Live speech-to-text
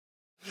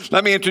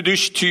Let me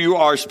introduce to you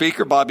our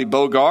speaker, Bobby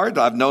Bogard.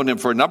 I've known him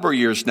for a number of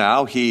years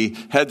now. He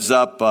heads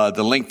up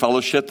the Link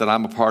Fellowship that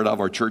I'm a part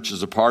of, our church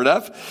is a part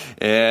of.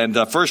 And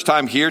first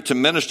time here to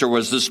minister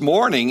was this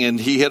morning, and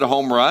he hit a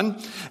home run.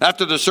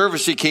 After the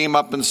service, he came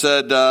up and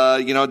said, do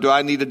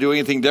I need to do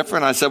anything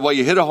different? I said, well,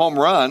 you hit a home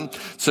run.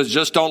 Says,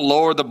 just don't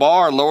lower the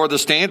bar, lower the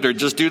standard.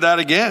 Just do that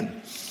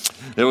again.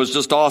 It was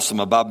just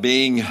awesome about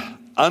being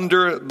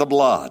under the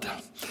blood.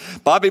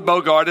 Bobby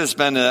Bogard has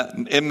been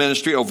in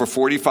ministry over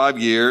 45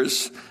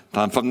 years.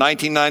 From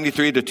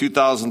 1993 to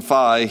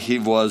 2005, he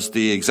was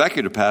the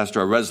executive pastor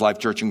at Res Life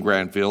Church in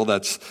Granville.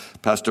 That's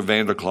Pastor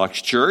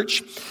Vanderklok's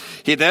church.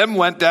 He then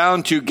went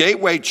down to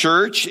Gateway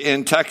Church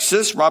in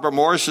Texas, Robert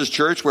Morris's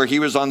church, where he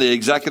was on the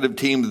executive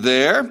team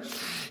there.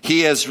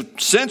 He has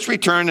since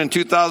returned in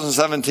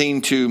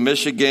 2017 to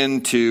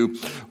Michigan to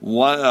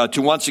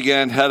once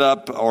again head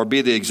up or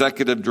be the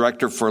executive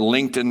director for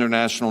Linked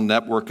International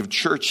Network of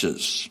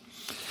Churches.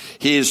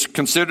 He is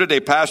considered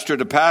a pastor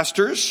to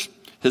pastors.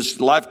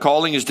 His life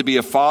calling is to be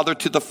a father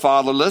to the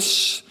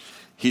fatherless.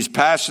 He's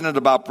passionate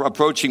about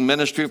approaching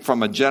ministry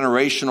from a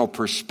generational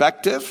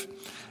perspective.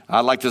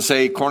 I like to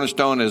say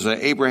Cornerstone is an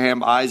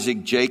Abraham,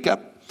 Isaac, Jacob,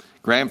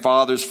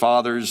 grandfathers,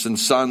 fathers, and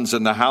sons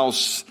in the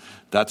house.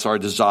 That's our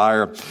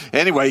desire.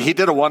 Anyway, he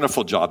did a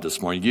wonderful job this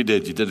morning. You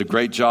did a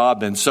great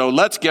job. And so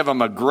let's give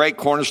him a great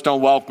Cornerstone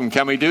welcome.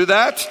 Can we do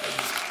that?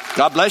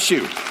 God bless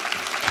you.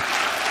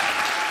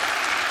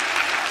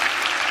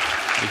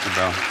 Thank you,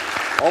 bro.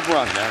 Home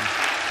run, man.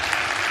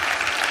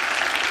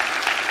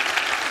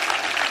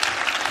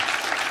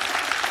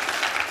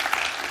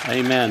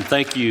 Amen.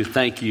 Thank you.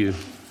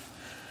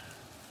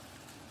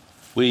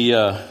 We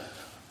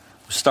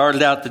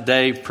started out the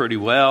day pretty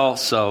well,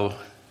 so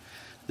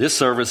this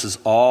service is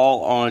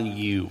all on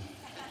you.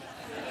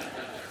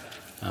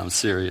 I'm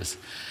serious.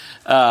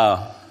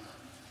 I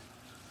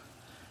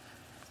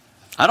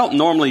don't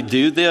normally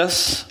do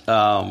this,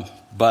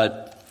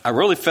 but I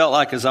really felt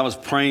like as I was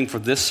praying for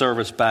this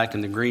service back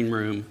in the green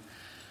room,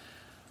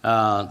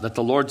 that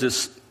the Lord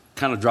just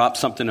kind of dropped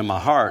something in my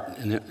heart,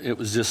 and it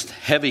was just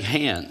heavy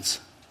hands.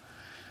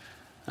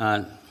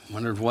 I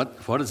wondered,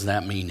 what does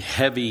that mean?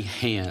 Heavy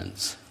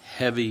hands.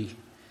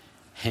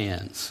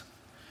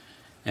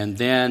 And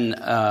then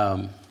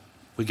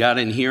we got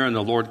in here, and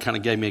the Lord kind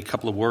of gave me a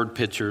couple of word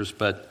pictures.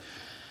 But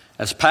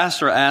as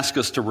Pastor asked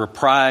us to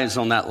reprise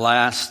on that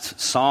last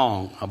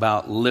song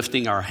about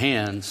lifting our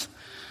hands,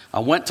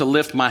 I went to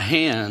lift my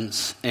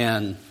hands,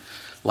 and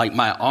like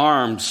my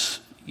arms,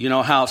 you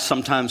know how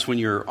sometimes when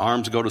your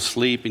arms go to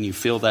sleep and you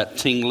feel that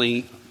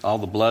tingling, all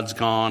the blood's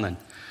gone, and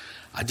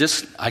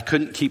I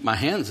couldn't keep my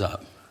hands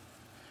up.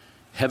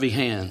 Heavy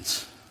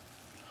hands.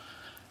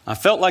 I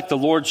felt like the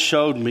Lord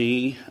showed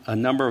me a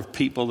number of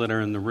people that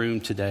are in the room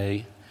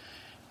today,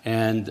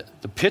 and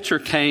the picture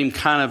came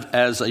kind of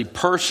as a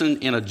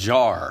person in a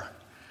jar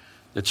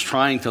that's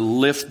trying to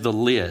lift the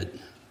lid.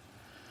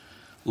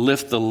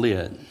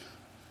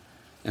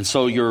 And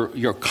so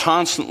you're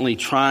constantly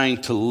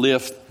trying to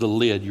lift the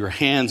lid. Your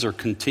hands are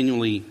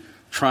continually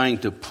trying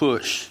to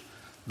push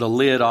the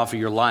lid off of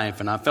your life.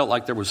 And I felt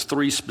like there was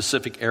three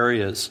specific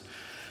areas.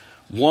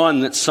 One,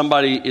 that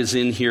somebody is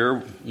in here,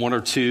 one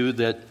or two,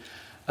 that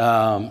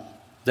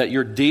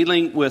you're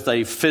dealing with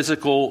a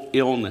physical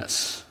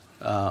illness.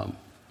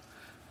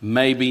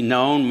 May be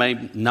known,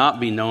 may not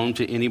be known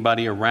to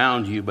anybody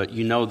around you, but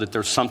you know that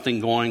there's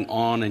something going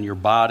on in your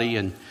body,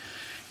 and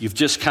you've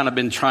just kind of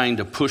been trying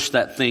to push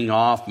that thing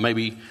off,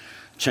 maybe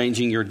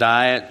changing your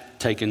diet,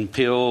 taking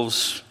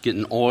pills,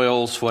 getting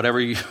oils, whatever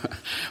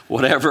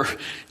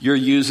you're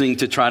using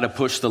to try to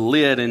push the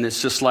lid, and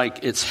it's just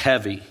like it's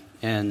heavy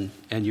and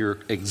you're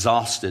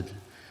exhausted.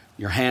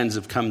 Your hands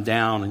have come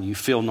down and you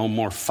feel no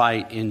more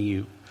fight in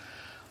you.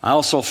 I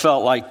also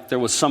felt like there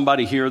was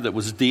somebody here that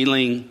was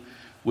dealing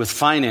with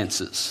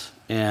finances,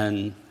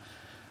 and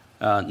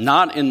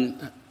not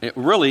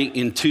really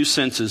in two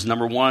senses.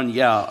 Number one,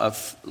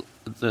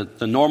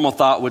 the normal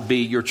thought would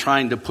be you're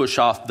trying to push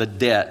off the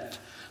debt,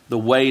 the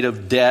weight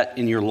of debt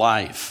in your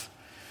life.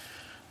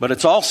 But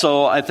it's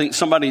also, I think,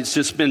 somebody's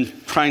just been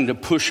trying to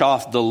push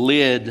off the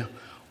lid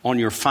on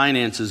your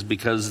finances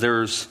because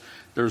there's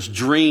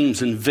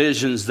dreams and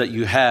visions that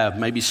you have,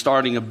 maybe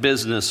starting a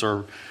business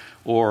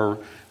or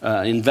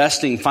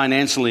investing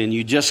financially, and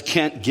you just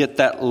can't get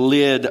that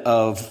lid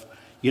of,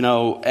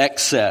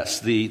 excess,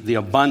 the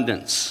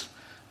abundance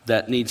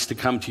that needs to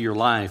come to your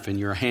life, and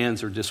your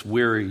hands are just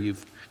weary.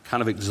 You've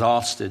kind of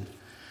exhausted.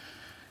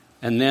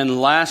 And then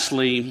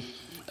lastly,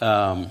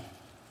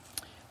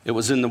 it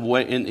was in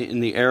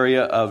the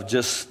area of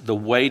just the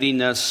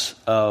weightiness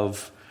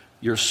of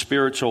your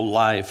spiritual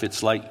life.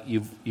 It's like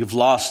you've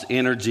lost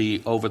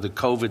energy over the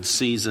COVID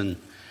season,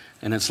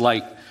 and it's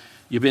like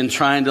you've been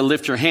trying to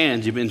lift your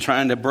hands, you've been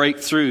trying to break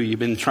through, you've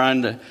been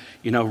trying to,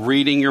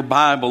 reading your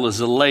Bible is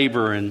a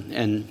labor,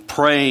 and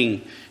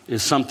praying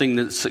is something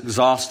that's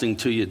exhausting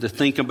to you. To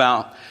think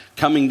about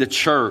coming to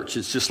church,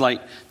 it's just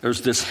like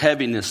there's this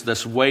heaviness,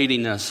 this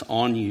weightiness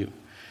on you.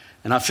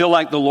 And I feel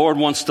like the Lord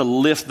wants to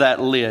lift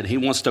that lid. He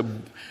wants to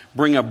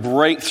bring a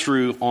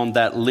breakthrough on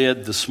that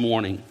lid this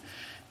morning.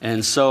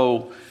 And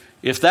so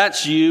if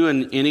that's you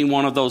in any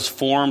one of those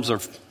forms or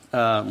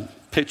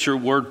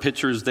word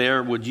pictures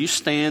there, would you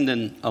stand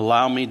and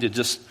allow me to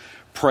just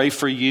pray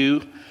for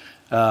you?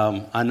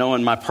 I know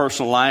in my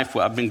personal life,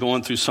 I've been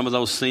going through some of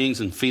those things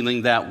and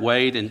feeling that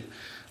weight. And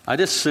I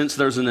just sense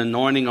there's an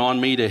anointing on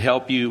me to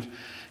help you,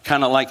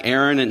 kind of like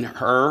Aaron and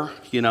Hur,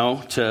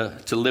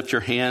 to lift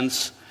your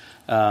hands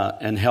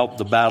and help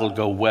the battle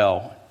go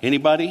well.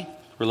 Anybody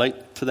relate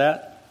to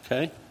that?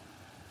 Okay.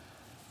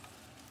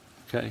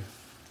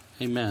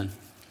 Amen.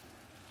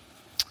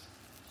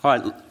 All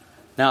right.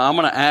 Now I'm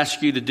going to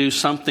ask you to do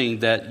something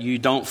that you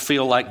don't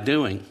feel like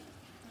doing.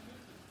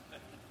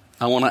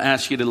 I want to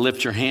ask you to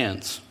lift your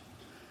hands.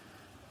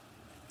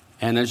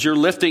 And as you're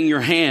lifting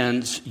your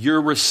hands,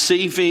 you're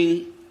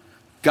receiving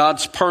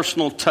God's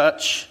personal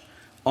touch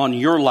on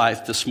your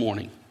life this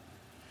morning.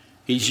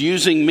 He's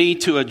using me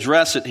to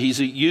address it. He's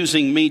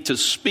using me to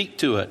speak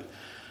to it.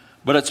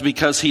 But it's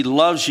because He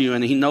loves you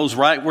and He knows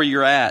right where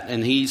you're at.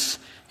 And He's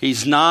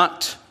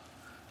not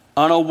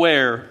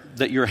unaware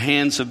that your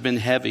hands have been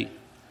heavy.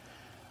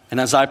 And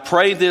as I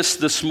pray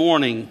this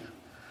morning,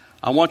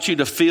 I want you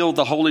to feel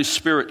the Holy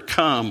Spirit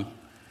come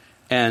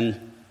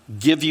and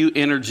give you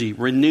energy,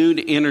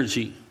 renewed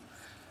energy.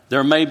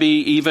 There may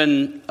be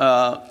even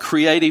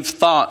creative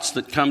thoughts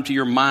that come to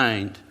your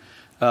mind,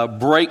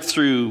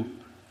 breakthrough,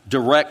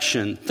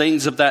 direction,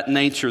 things of that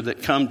nature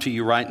that come to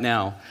you right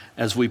now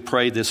as we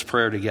pray this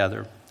prayer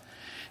together.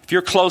 If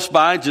you're close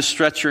by, just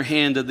stretch your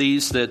hand to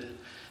these that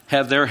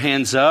have their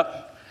hands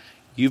up.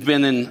 You've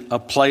been in a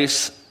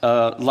place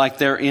like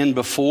they're in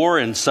before,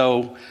 and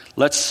so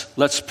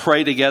let's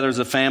pray together as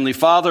a family.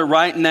 Father,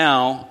 right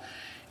now,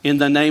 in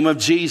the name of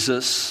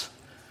Jesus,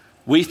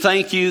 we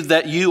thank you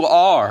that you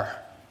are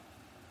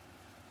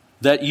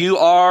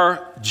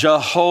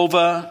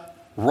Jehovah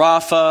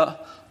Rapha,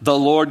 the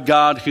Lord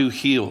God who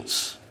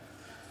heals.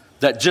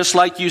 That just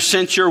like you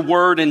sent your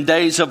word in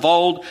days of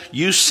old,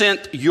 you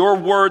sent your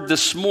word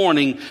this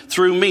morning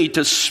through me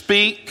to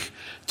speak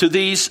to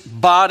these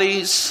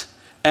bodies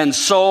and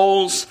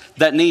souls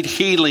that need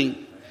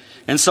healing.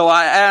 And so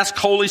I ask,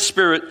 Holy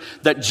Spirit,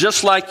 that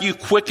just like you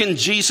quickened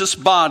Jesus'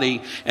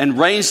 body and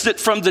raised it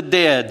from the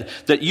dead,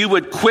 that you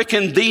would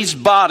quicken these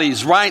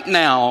bodies right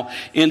now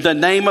in the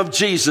name of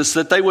Jesus,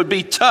 that they would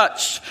be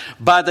touched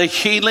by the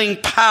healing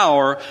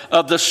power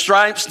of the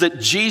stripes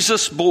that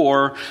Jesus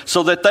bore,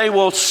 so that they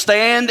will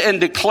stand and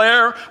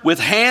declare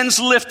with hands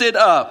lifted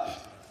up,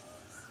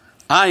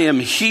 I am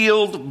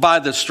healed by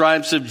the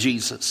stripes of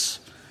Jesus.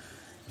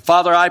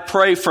 Father, I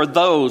pray for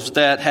those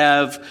that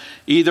have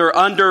either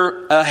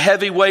under a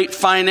heavy weight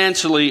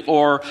financially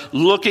or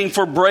looking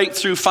for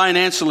breakthrough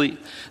financially.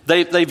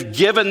 They've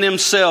given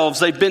themselves.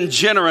 They've been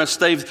generous.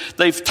 They've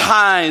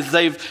tithed.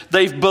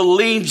 They've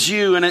believed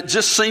you, and it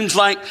just seems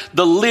like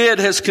the lid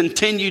has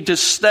continued to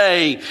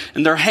stay,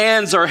 and their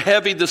hands are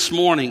heavy this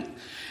morning.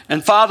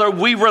 And Father,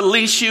 we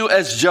release you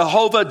as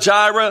Jehovah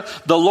Jireh,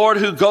 the Lord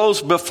who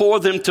goes before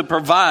them to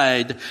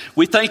provide.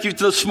 We thank you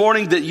this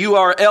morning that you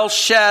are El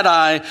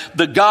Shaddai,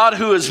 the God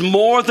who is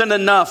more than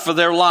enough for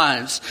their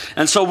lives.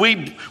 And so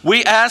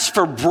we ask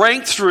for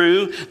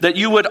breakthrough, that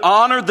you would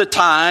honor the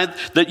tithe,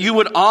 that you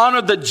would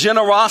honor the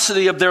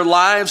generosity of their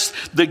lives,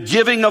 the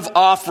giving of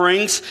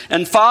offerings.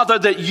 And Father,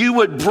 that you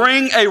would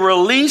bring a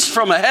release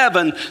from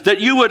heaven,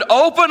 that you would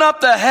open up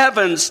the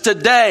heavens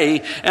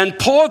today and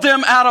pour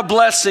them out a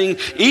blessing,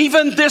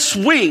 even this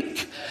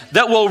week,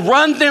 that will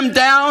run them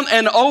down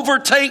and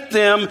overtake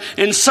them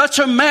in such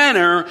a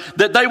manner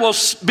that they will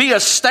be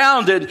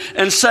astounded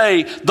and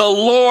say, the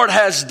Lord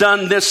has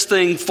done this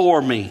thing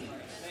for me.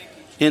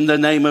 In the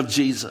name of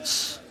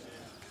Jesus.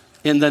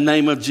 In the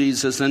name of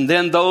Jesus. And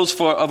then those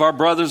of our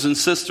brothers and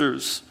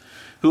sisters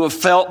who have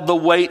felt the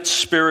weight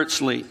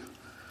spiritually.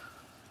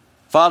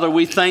 Father,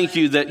 we thank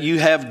you that you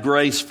have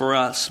grace for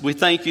us. We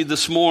thank you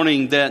this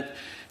morning that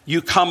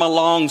you come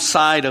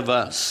alongside of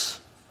us.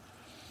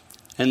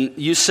 And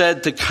you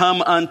said to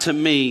come unto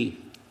me,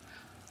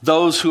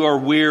 those who are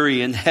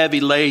weary and heavy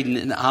laden,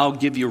 and I'll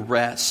give you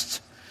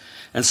rest.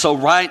 And so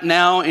right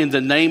now, in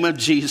the name of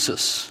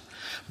Jesus,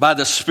 by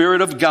the Spirit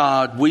of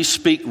God, we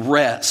speak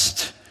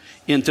rest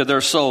into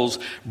their souls.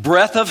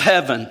 Breath of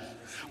heaven,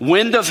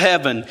 wind of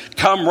heaven,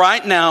 come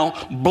right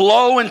now,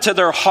 blow into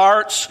their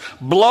hearts,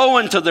 blow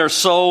into their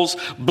souls,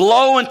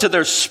 blow into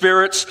their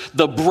spirits,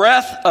 the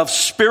breath of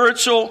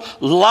spiritual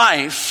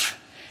life.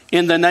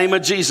 In the name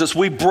of Jesus,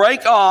 we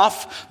break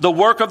off the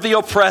work of the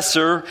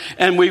oppressor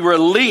and we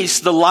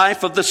release the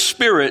life of the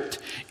Spirit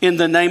in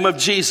the name of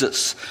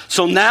Jesus.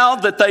 So now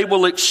that they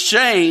will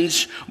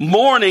exchange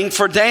mourning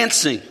for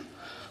dancing,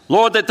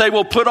 Lord, that they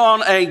will put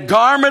on a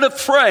garment of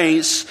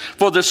praise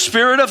for the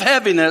spirit of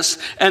heaviness,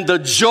 and the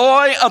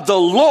joy of the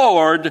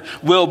Lord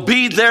will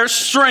be their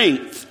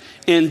strength.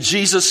 In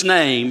Jesus'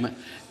 name,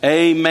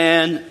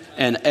 amen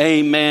and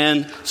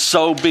amen.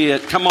 So be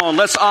it. Come on,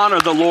 let's honor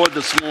the Lord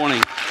this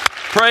morning.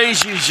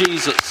 Praise you,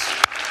 Jesus.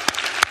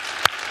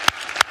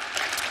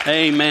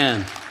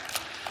 Amen.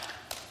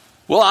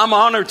 Well, I'm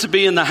honored to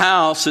be in the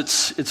house.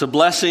 It's a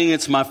blessing.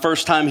 It's my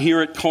first time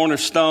here at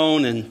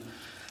Cornerstone, and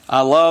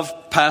I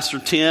love Pastor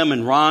Tim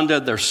and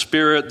Rhonda, their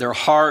spirit, their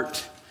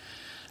heart.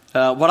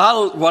 What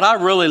I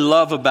really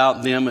love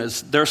about them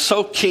is they're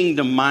so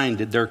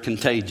kingdom-minded, they're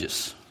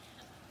contagious.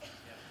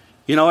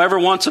 You know,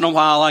 every once in a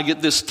while I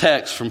get this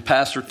text from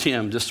Pastor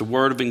Tim, just a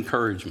word of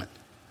encouragement.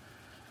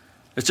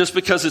 It's just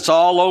because it's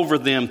all over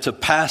them to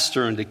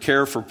pastor and to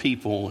care for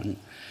people.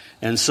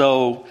 And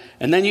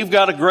then you've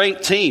got a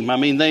great team. I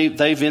mean,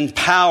 they've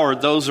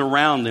empowered those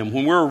around them.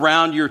 When we're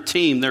around your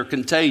team, they're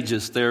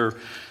contagious. They're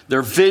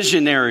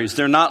visionaries.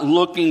 They're not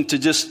looking to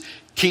just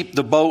keep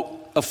the boat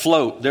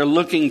afloat. They're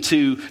looking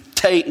to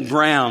take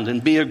ground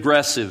and be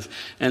aggressive.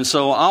 And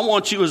so I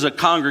want you as a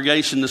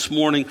congregation this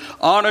morning,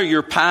 honor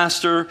your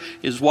pastor,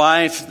 his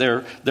wife,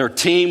 their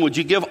team. Would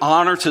you give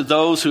honor to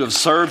those who have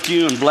served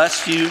you and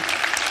blessed you?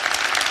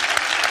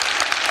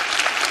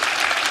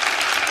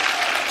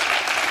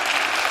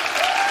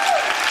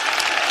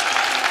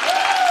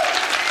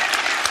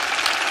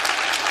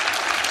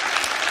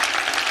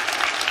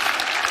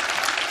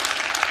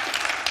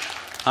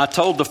 I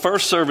told the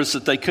first service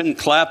that they couldn't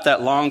clap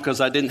that long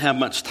because I didn't have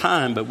much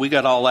time, but we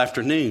got all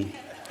afternoon.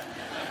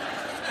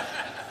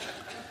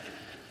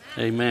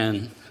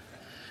 Amen.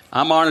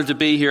 I'm honored to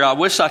be here. I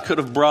wish I could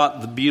have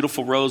brought the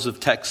beautiful Rose of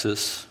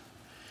Texas.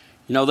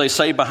 You know, they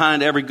say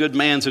behind every good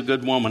man's a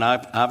good woman.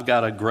 I've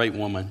got a great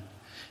woman.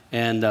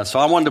 And so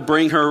I wanted to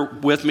bring her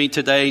with me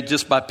today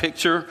just by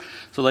picture.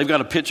 So they've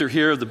got a picture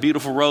here of the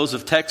beautiful Rose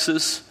of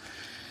Texas.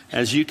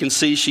 As you can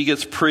see, she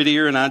gets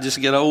prettier and I just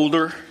get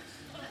older.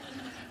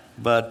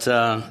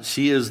 But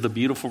she is the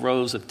beautiful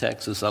Rose of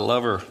Texas. I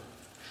love her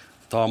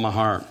with all my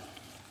heart.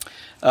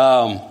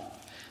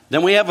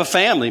 Then we have a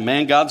family,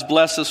 man. God's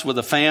blessed us with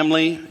a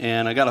family.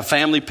 And I got a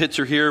family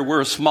picture here.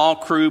 We're a small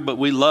crew, but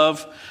we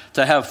love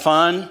to have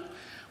fun.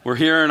 We're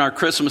here in our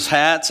Christmas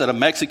hats at a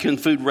Mexican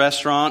food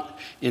restaurant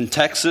in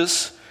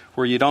Texas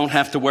where you don't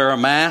have to wear a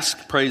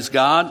mask. Praise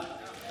God.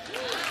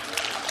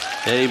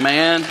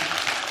 Amen.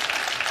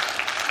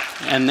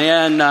 And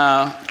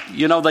then...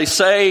 you know, they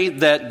say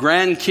that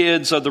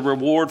grandkids are the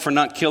reward for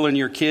not killing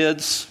your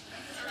kids.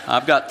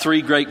 I've got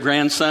 3 great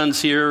grandsons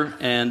here,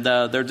 and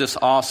they're just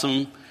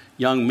awesome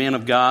young men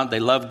of God. They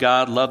love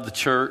God, love the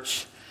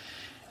church.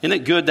 Isn't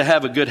it good to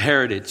have a good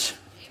heritage?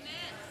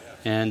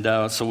 Amen.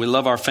 And so we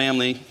love our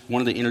family.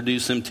 Wanted to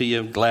introduce them to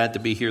you. Glad to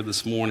be here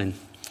this morning.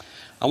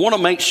 I want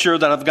to make sure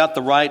that I've got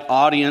the right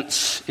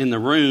audience in the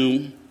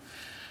room.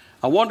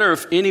 I wonder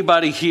if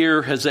anybody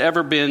here has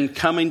ever been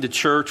coming to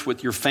church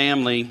with your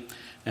family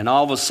and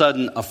all of a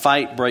sudden a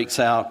fight breaks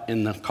out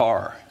in the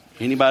car.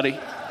 Anybody?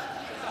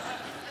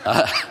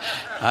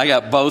 I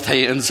got both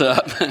hands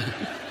up.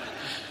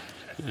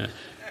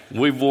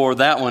 We wore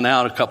that one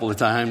out a couple of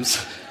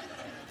times.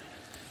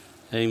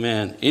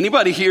 Amen.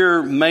 Anybody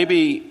here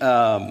maybe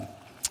on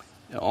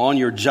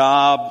your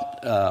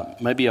job,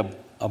 maybe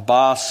a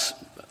boss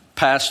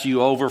passed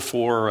you over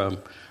for a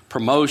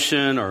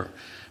promotion, or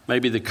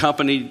maybe the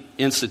company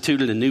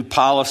instituted a new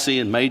policy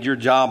and made your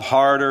job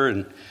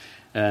harder,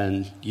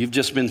 and you've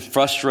just been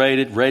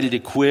frustrated, ready to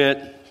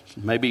quit,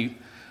 maybe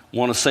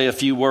want to say a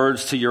few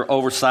words to your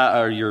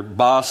oversight or your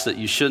boss that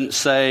you shouldn't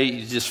say.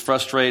 You're just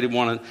frustrated,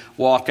 want to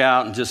walk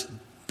out and just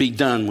be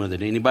done with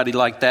it. Anybody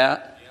like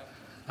that?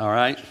 All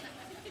right.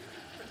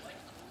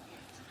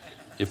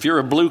 If you're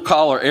a blue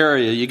collar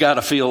area, you got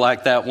to feel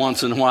like that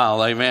once in a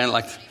while, amen.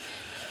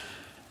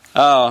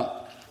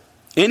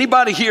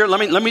 Anybody here?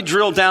 Let me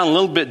drill down a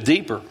little bit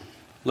deeper.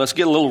 Let's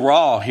get a little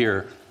raw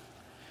here.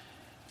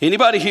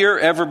 Anybody here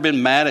ever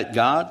been mad at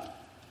God?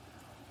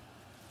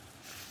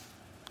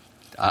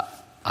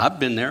 I've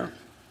been there.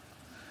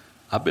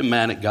 I've been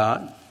mad at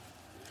God.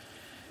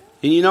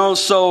 And you know,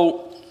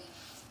 so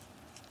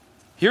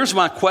here's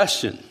my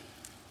question.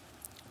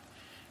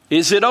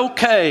 Is it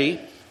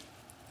okay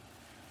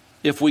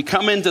if we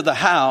come into the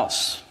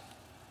house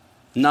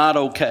not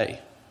okay?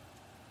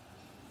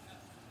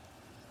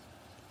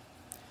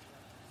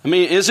 I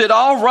mean, is it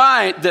all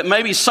right that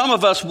maybe some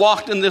of us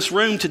walked in this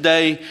room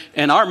today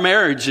and our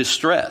marriage is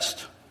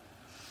stressed?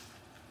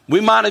 We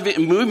might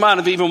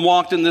have even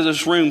walked into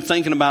this room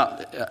thinking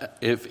about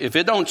if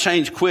it don't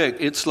change quick,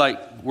 it's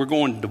like we're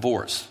going to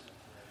divorce.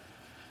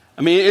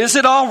 I mean, is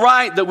it all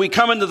right that we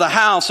come into the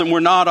house and we're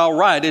not all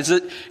right? Is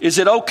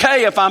it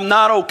okay if I'm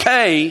not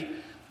okay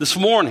this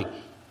morning?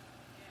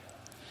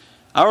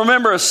 I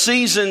remember a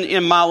season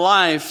in my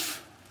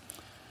life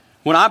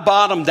when I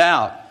bottomed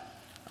out.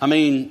 I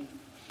mean,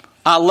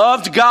 I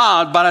loved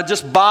God, but I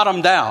just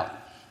bottomed out.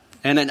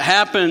 And it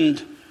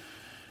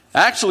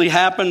actually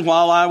happened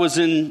while I was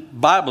in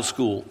Bible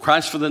school,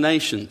 Christ for the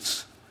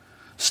Nations,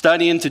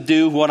 studying to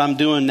do what I'm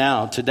doing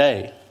now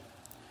today.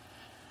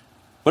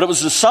 But it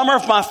was the summer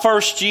of my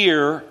first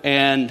year,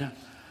 and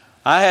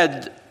I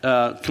had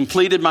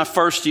completed my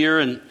first year,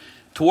 and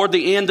toward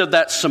the end of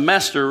that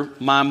semester,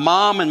 my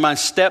mom and my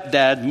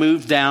stepdad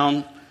moved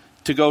down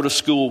to go to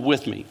school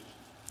with me.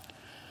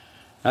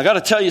 I got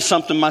to tell you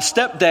something. My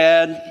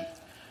stepdad,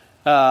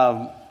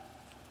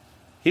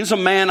 he was a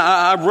man,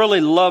 I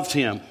really loved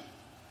him.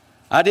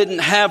 I didn't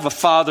have a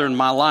father in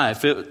my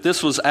life.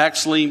 This was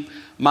actually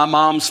my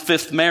mom's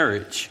 5th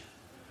marriage.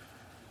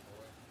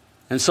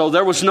 And so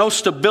there was no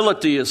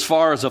stability as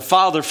far as a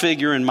father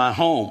figure in my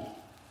home.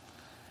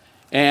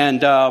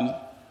 And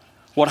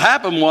what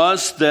happened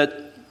was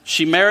that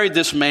she married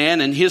this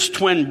man, and his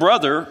twin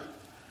brother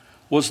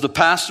was the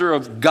pastor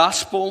of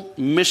Gospel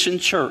Mission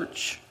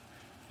Church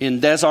in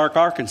Des Arc,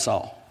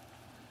 Arkansas.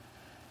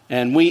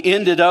 And we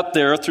ended up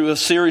there through a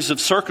series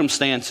of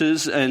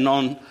circumstances. And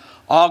on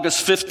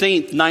August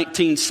 15th,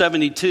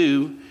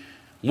 1972,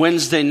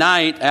 Wednesday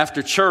night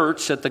after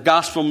church at the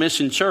Gospel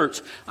Mission Church,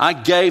 I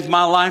gave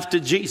my life to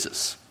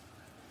Jesus.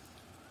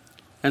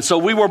 And so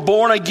we were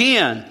born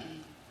again.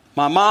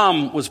 My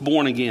mom was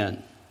born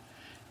again.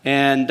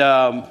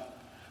 And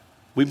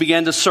we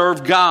began to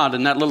serve God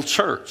in that little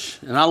church.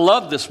 And I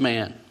love this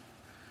man,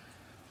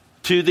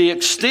 to the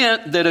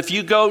extent that if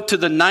you go to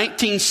the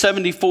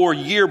 1974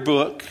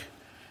 yearbook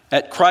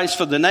at Christ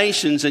for the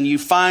Nations and you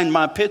find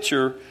my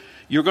picture,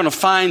 you're going to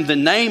find the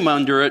name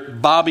under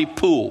it, Bobby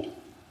Poole.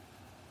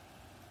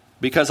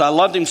 Because I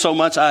loved him so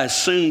much, I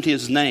assumed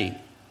his name.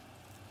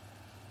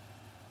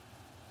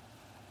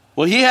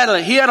 Well, he had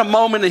a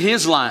moment in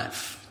his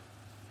life.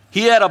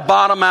 He had a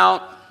bottom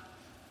out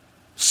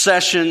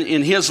session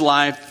in his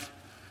life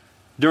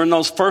during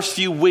those first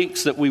few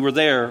weeks that we were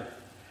there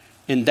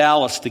in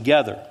Dallas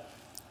together.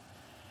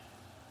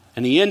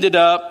 And he ended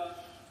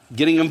up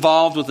getting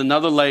involved with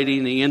another lady,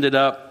 and he ended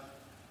up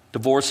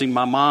divorcing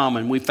my mom.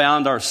 And we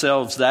found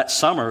ourselves that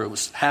summer,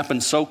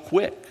 happened so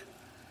quick.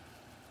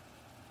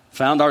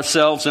 Found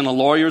ourselves in a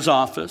lawyer's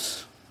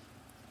office,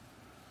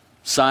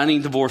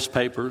 signing divorce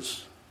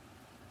papers.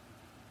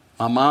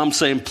 My mom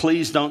saying,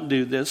 please don't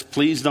do this,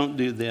 please don't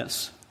do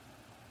this.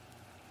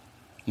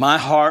 My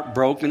heart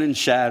broken and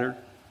shattered.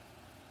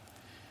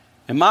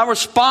 And my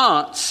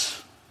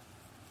response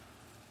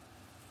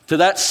to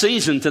that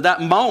season, to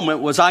that moment,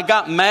 was I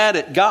got mad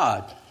at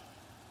God.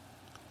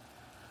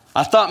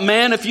 I thought,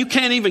 man, if you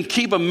can't even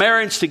keep a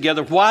marriage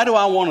together, why do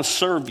I want to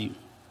serve you?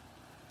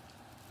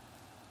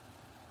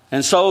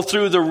 And so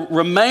through the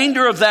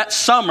remainder of that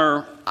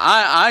summer,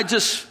 I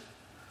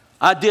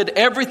did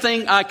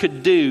everything I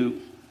could do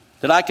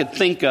that I could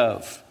think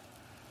of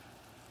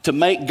to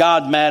make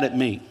God mad at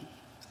me.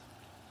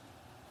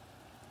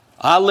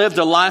 I lived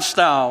a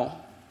lifestyle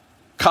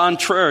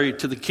contrary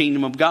to the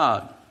kingdom of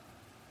God.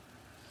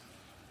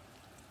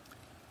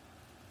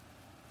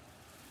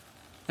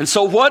 And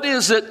so what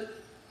is it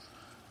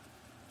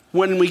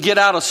when we get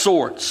out of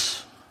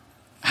sorts?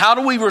 How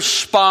do we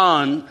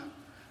respond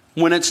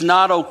when it's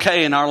not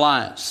okay in our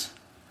lives?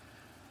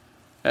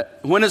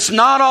 When it's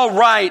not all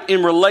right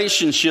in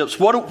relationships,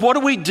 what do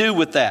we do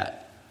with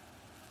that?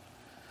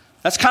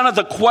 That's kind of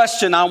the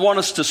question I want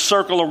us to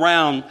circle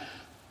around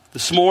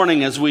this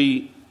morning as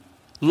we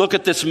look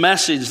at this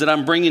message that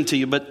I'm bringing to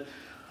you. But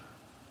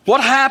what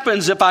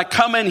happens if I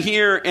come in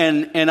here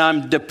and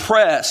I'm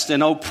depressed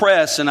and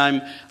oppressed and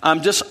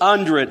I'm just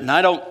under it and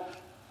I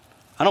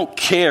don't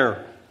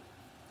care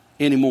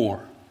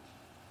anymore?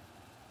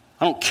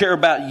 I don't care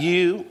about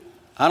you.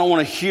 I don't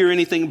want to hear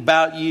anything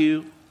about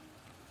you.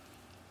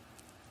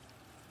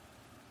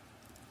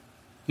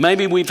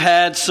 Maybe we've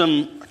had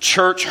some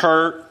church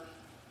hurt.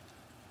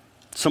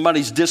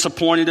 Somebody's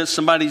disappointed us.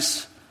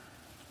 Somebody's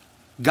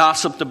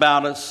gossiped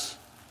about us.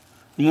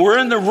 And we're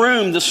in the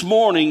room this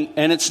morning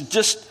and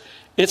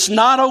it's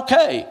not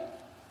okay.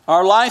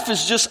 Our life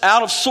is just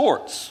out of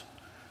sorts.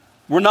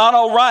 We're not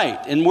all right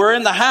and we're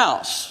in the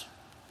house.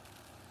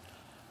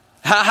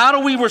 How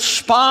do we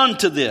respond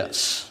to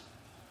this?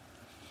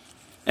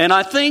 And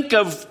I think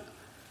of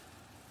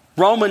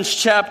Romans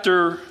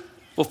chapter,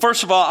 well,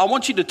 first of all, I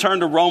want you to turn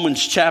to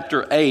Romans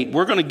chapter 8.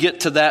 We're going to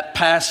get to that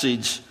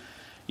passage.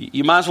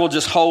 You might as well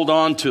just hold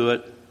on to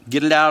it.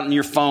 Get it out on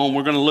your phone.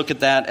 We're going to look at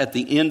that at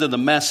the end of the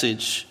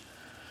message.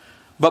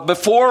 But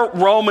before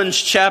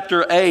Romans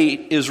chapter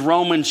 8 is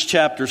Romans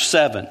chapter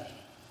 7.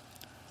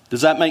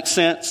 Does that make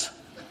sense?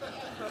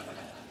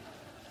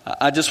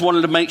 I just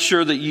wanted to make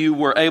sure that you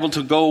were able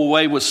to go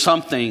away with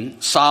something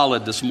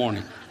solid this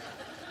morning.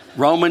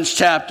 Romans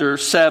chapter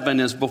 7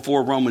 is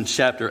before Romans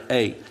chapter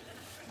 8.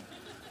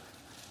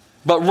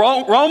 But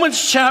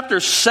Romans chapter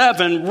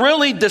 7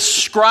 really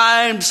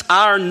describes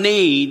our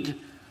need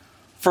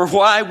for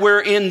why we're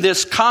in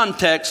this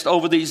context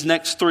over these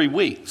next 3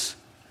 weeks.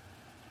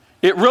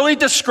 It really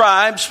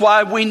describes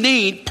why we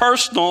need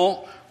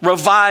personal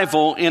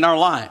revival in our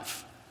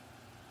life.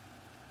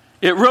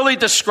 It really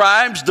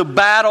describes the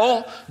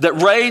battle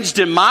that raged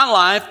in my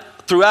life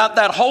throughout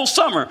that whole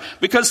summer,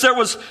 because there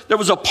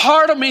was a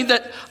part of me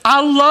that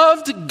I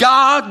loved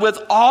God with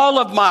all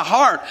of my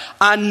heart.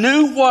 I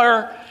knew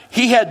where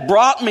He had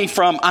brought me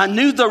from. I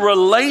knew the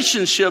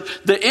relationship,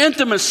 the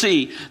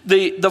intimacy,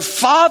 the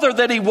Father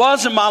that He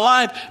was in my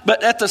life.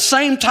 But at the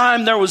same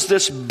time, there was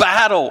this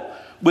battle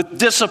with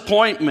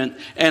disappointment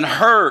and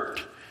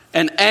hurt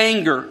and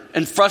anger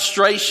and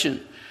frustration.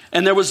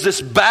 And there was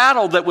this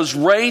battle that was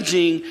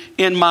raging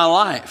in my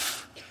life.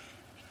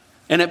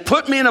 And it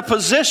put me in a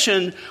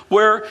position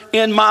where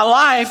in my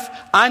life,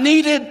 I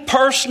needed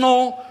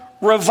personal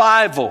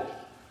revival.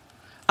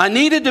 I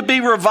needed to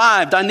be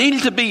revived. I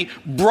needed to be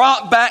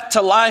brought back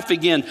to life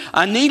again.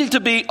 I needed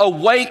to be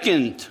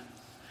awakened.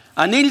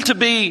 I needed to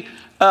be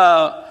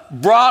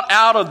brought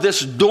out of this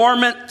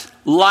dormant,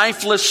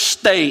 lifeless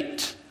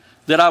state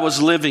that I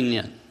was living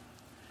in.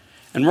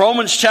 And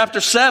Romans chapter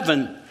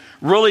 7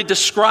 really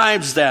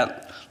describes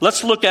that.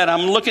 Let's look at it.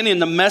 I'm looking in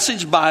the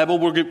Message Bible.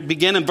 We're going to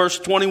begin in verse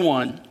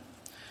 21.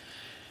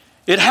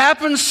 It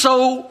happens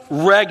so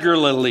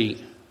regularly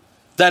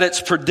that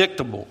it's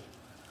predictable.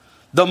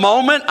 The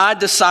moment I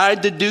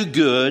decide to do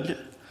good,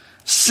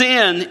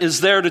 sin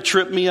is there to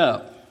trip me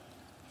up.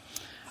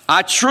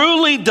 I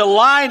truly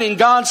delight in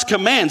God's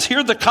commands.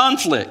 Hear the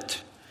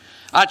conflict.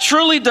 I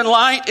truly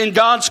delight in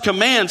God's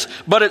commands,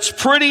 but it's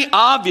pretty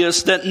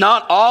obvious that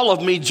not all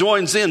of me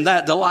joins in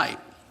that delight.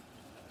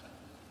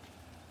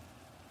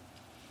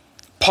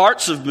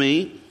 Parts of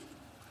me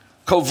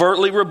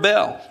covertly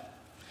rebel.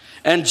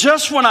 And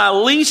just when I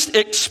least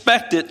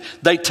expect it,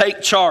 they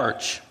take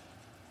charge.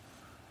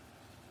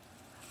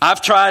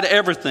 I've tried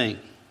everything.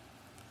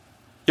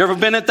 You ever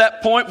been at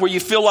that point where you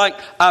feel like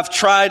I've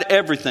tried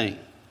everything?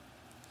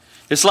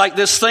 It's like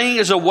this thing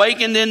is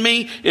awakened in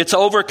me. It's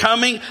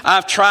overcoming.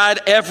 I've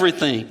tried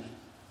everything.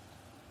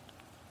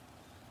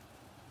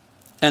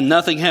 And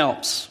nothing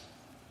helps.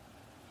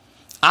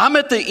 I'm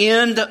at the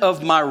end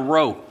of my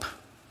rope.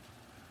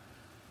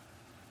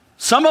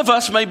 Some of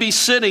us may be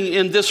sitting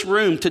in this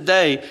room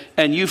today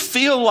and you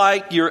feel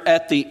like you're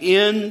at the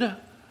end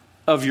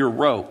of your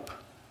rope.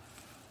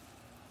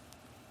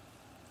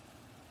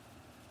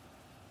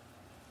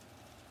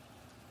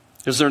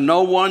 Is there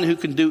no one who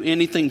can do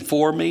anything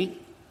for me?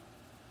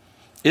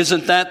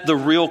 Isn't that the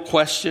real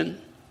question?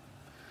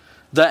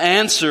 The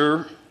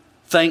answer,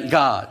 thank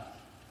God.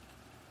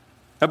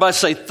 Everybody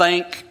say,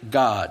 thank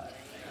God.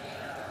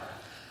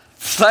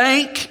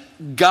 Thank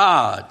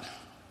God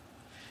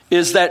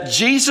is that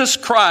Jesus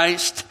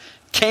Christ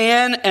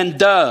can and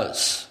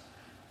does.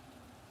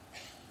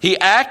 He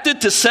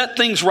acted to set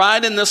things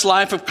right in this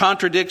life of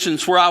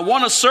contradictions where I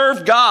want to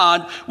serve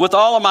God with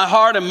all of my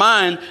heart and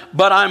mind,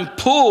 but I'm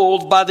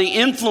pulled by the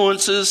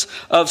influences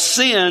of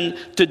sin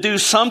to do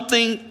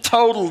something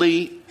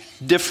totally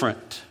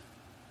different.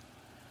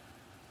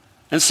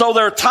 And so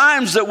there are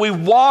times that we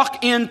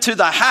walk into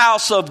the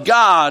house of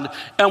God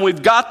and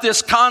we've got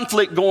this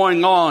conflict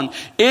going on.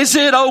 Is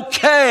it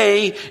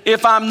okay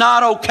if I'm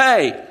not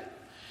okay?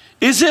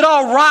 Is it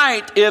all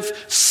right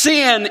if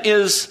sin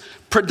is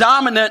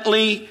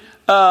predominantly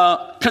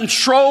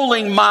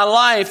controlling my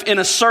life in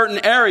a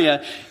certain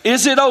area?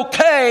 Is it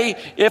okay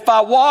if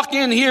I walk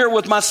in here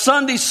with my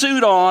Sunday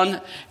suit on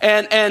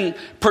and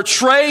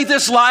portray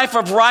this life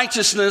of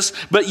righteousness,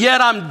 but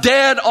yet I'm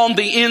dead on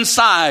the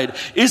inside?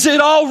 Is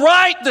it all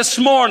right this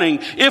morning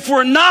if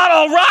we're not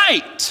all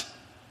right?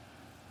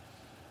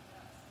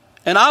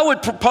 And I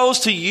would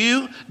propose to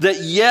you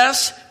that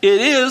yes,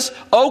 it is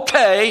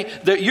okay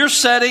that you're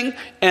sitting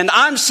and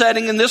I'm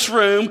sitting in this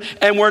room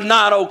and we're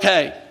not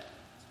okay.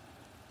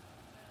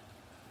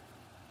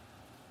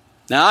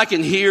 Now I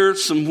can hear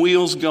some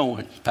wheels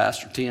going,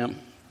 Pastor Tim.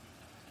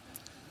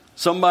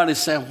 Somebody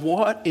said,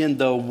 what in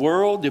the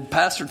world did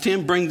Pastor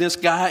Tim bring this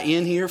guy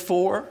in here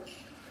for?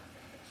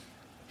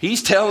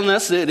 He's telling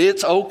us that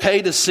it's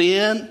okay to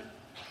sin.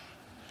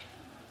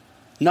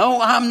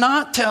 No, I'm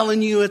not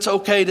telling you it's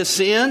okay to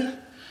sin,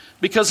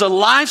 because a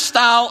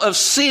lifestyle of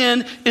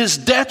sin is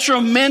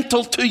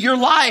detrimental to your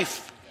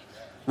life,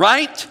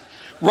 right?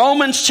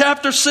 Romans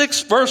chapter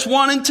 6, verse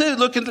 1 and 2.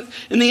 Look at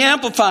in the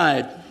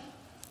Amplified.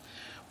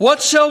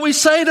 What shall we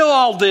say to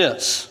all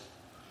this?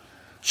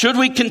 Should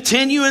we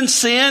continue in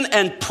sin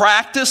and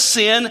practice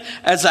sin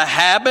as a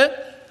habit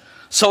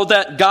so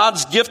that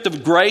God's gift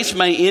of grace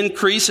may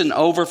increase and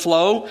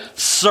overflow?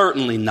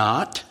 Certainly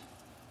not.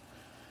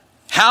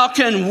 How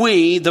can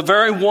we, the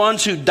very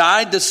ones who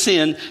died to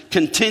sin,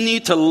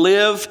 continue to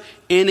live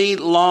any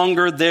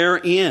longer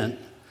therein?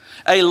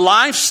 A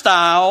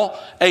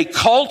lifestyle, a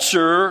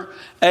culture,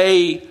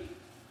 a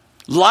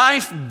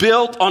life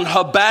built on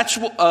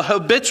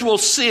habitual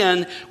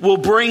sin will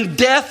bring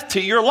death to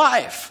your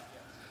life.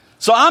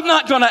 So I'm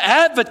not going to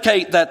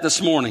advocate that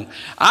this morning.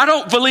 I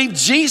don't believe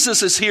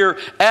Jesus is here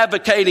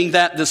advocating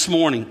that this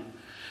morning.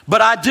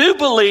 But I do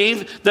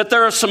believe that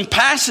there are some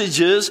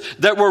passages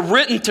that were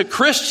written to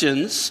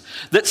Christians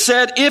that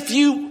said, if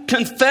you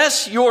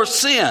confess your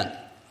sin.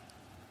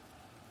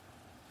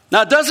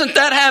 Now, doesn't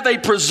that have a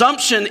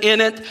presumption in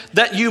it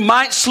that you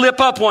might slip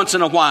up once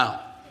in a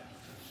while?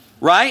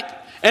 Right?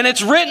 And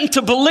it's written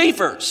to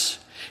believers.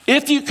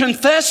 If you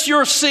confess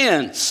your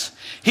sins,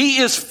 He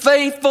is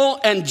faithful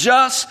and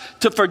just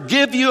to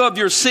forgive you of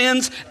your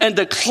sins and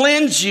to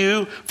cleanse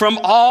you from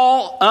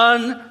all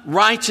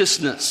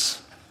unrighteousness.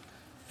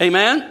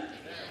 Amen?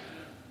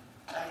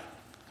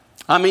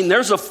 I mean,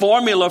 there's a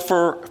formula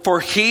for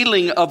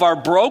healing of our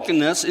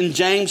brokenness in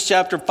James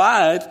chapter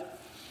 5.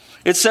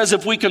 It says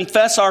if we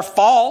confess our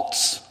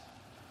faults,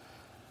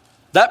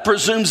 that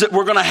presumes that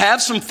we're going to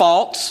have some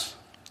faults.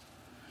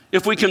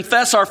 If we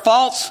confess our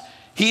faults,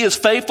 He is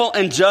faithful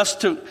and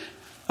just to,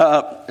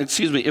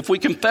 if we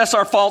confess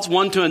our faults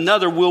one to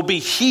another, we'll be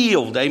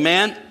healed.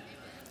 Amen?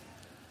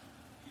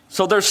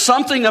 So there's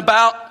something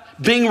about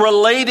being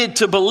related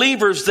to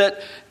believers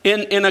that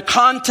in a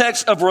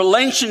context of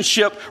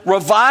relationship,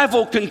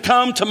 revival can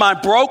come to my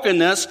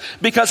brokenness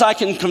because I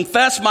can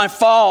confess my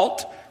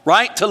fault,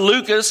 right, to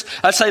Lucas.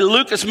 I say,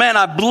 Lucas, man,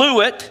 I blew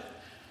it.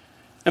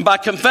 And by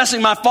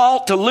confessing my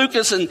fault to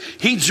Lucas and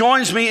he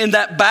joins me in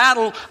that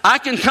battle, I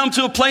can come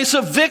to a place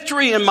of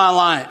victory in my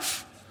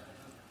life.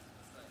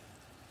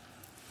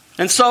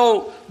 And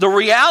so the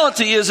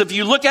reality is, if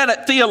you look at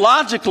it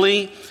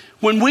theologically,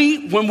 when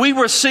we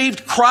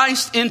received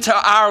Christ into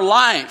our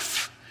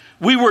life,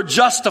 we were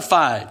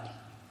justified.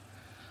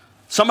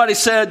 Somebody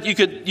said you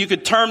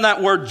could term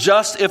that word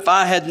just if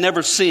I had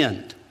never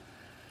sinned.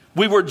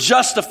 We were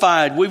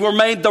justified. We were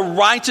made the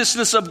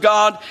righteousness of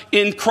God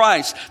in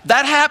Christ.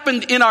 That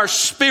happened in our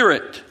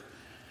spirit.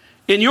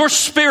 In your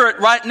spirit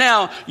right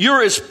now,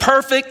 you're as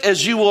perfect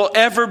as you will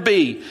ever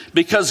be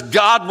because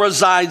God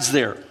resides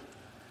there.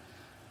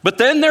 But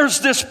then there's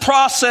this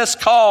process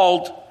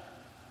called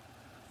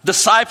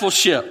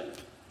discipleship,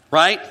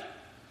 right?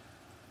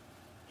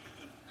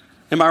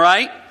 Am I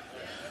right?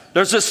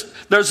 There's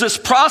this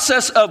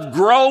process of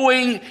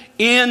growing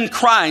in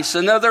Christ.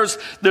 And then there's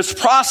this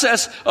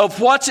process of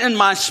what's in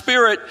my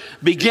spirit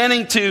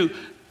beginning to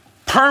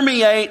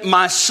permeate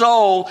my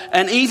soul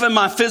and even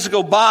my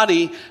physical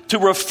body to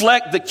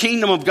reflect the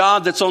kingdom of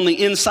God that's on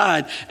the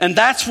inside. And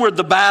that's where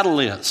the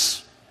battle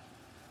is.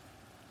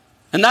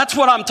 And that's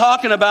what I'm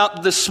talking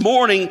about this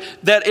morning,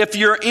 that if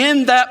you're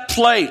in that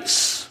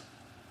place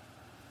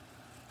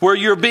where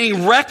you're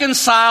being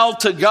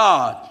reconciled to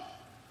God,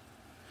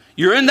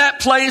 you're in that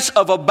place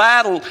of a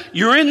battle,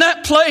 you're in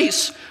that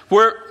place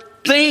where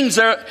things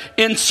are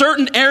in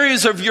certain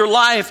areas of your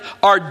life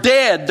are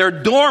dead, they're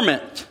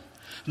dormant.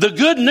 The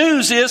good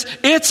news is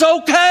it's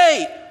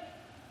okay.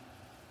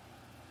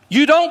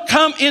 You don't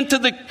come into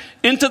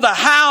the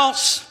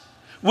house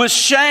with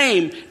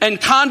shame and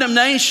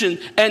condemnation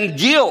and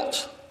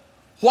guilt.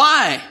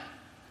 Why?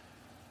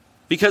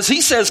 Because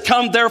he says,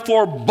 come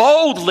therefore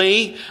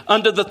boldly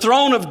unto the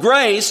throne of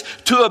grace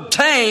to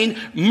obtain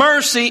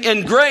mercy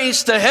and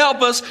grace to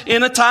help us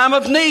in a time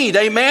of need.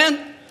 Amen?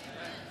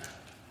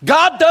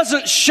 God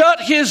doesn't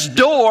shut his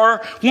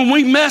door when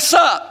we mess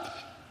up.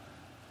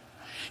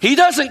 He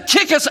doesn't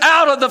kick us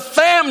out of the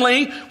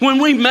family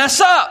when we mess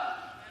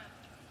up.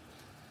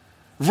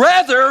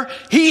 Rather,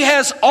 he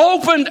has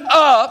opened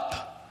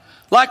up,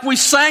 like we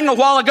sang a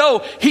while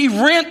ago, he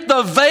rent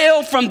the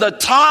veil from the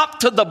top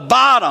to the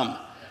bottom.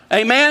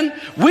 Amen?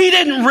 We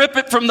didn't rip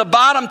it from the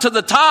bottom to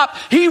the top.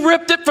 He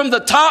ripped it from the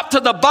top to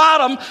the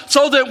bottom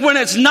so that when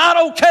it's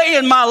not okay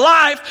in my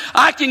life,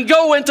 I can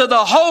go into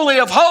the Holy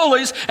of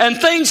Holies and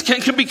things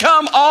can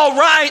become all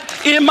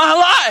right in my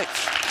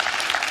life.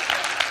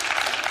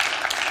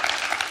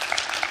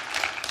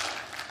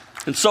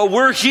 And so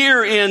we're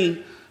here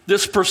in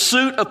this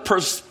pursuit of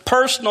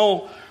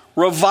personal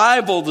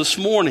revival this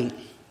morning.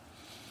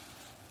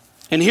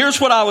 And here's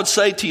what I would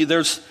say to you.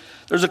 There's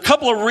a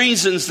couple of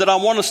reasons that I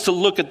want us to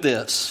look at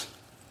this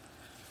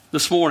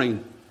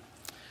morning.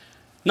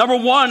 Number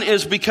one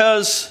is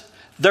because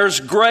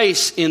there's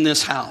grace in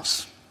this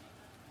house.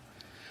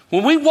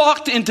 When we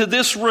walked into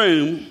this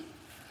room,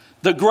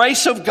 the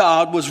grace of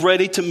God was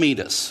ready to meet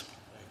us.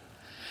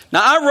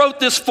 Now, I wrote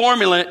this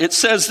formula. It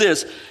says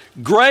this: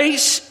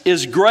 grace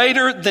is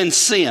greater than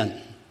sin.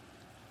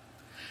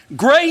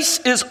 Grace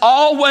is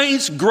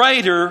always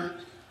greater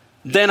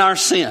than our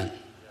sin.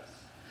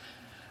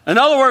 In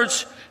other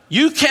words,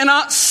 you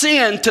cannot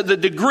sin to the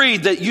degree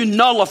that you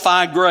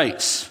nullify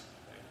grace.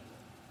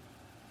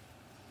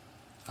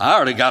 I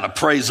already got to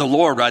praise the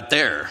Lord right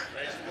there.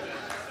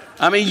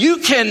 I mean, you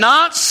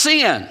cannot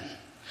sin.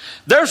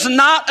 There's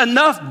not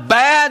enough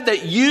bad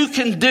that you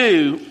can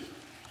do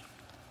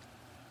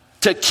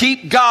to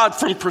keep God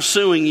from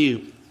pursuing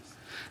you.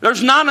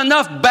 There's not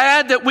enough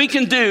bad that we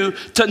can do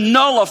to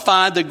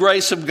nullify the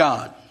grace of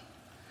God.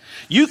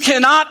 You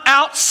cannot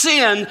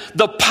out-sin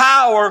the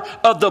power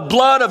of the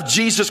blood of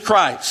Jesus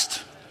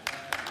Christ.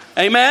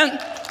 Amen?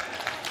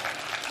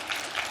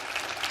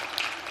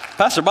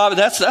 Pastor Bobby,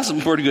 that's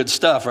some pretty good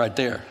stuff right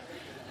there.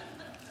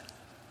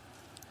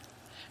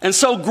 And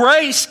so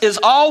grace is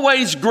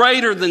always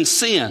greater than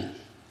sin.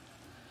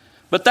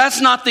 But that's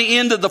not the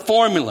end of the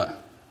formula.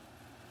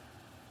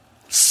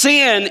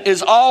 Sin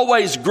is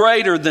always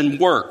greater than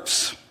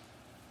works.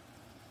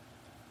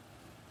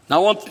 Now, I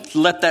want to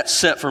let that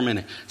set for a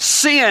minute.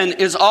 Sin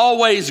is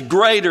always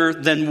greater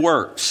than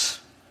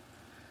works.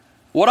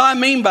 What do I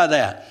mean by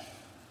that?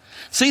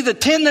 See, the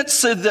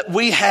tendency that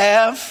we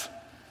have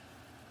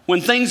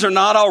when things are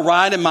not all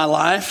right in my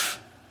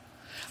life,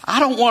 I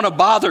don't want to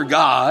bother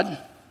God.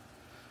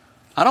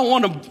 I don't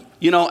want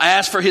to,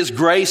 ask for his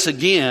grace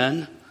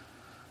again.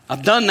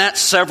 I've done that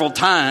several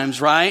times,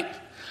 right?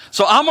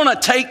 So I'm going to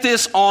take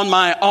this on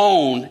my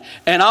own,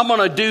 and I'm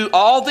going to do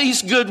all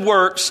these good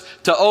works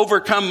to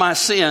overcome my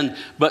sin.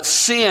 But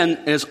sin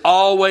is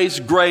always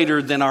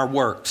greater than our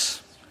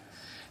works.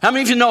 How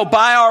many of you know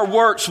by our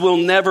works we'll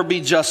never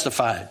be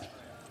justified?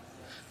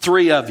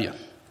 3 of you.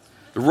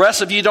 The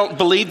rest of you don't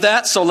believe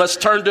that, so let's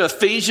turn to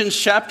Ephesians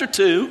chapter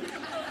 2.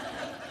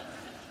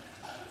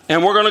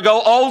 And we're going to go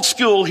old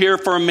school here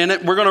for a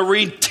minute. We're going to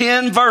read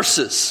 10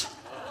 verses.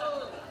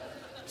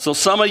 So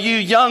some of you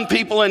young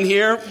people in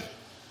here,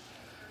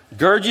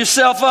 gird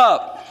yourself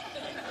up.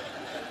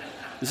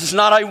 This is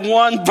not a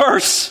one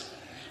verse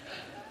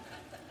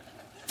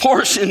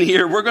portion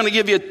here. We're going to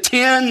give you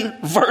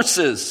 10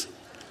 verses.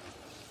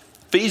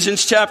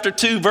 Ephesians chapter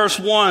 2, verse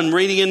 1,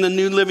 reading in the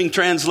New Living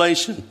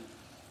Translation.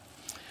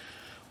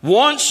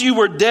 Once you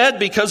were dead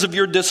because of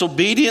your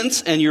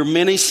disobedience and your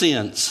many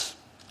sins.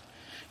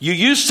 You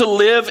used to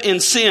live in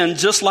sin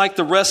just like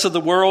the rest of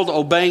the world,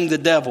 obeying the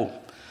devil,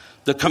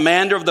 the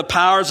commander of the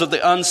powers of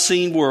the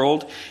unseen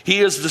world. He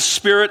is the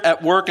spirit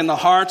at work in the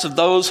hearts of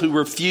those who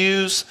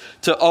refuse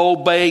to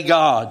obey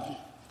God.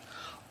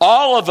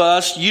 All of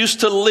us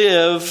used to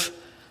live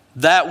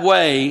that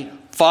way,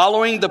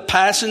 following the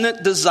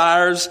passionate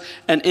desires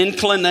and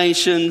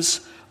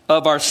inclinations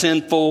of our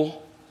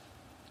sinful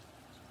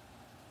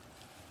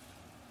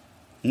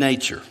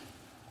nature.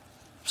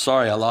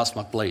 Sorry, I lost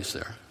my place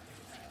there.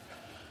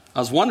 I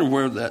was wondering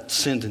where that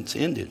sentence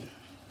ended.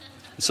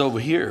 It's over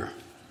here.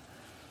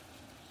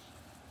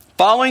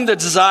 Following the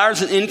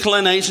desires and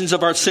inclinations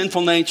of our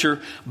sinful nature,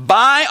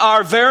 by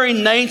our very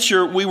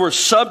nature, we were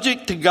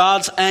subject to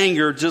God's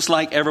anger just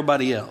like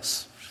everybody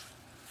else.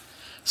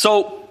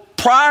 So,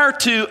 prior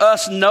to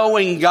us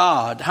knowing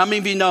God, how many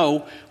of you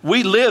know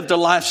we lived a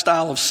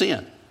lifestyle of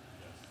sin?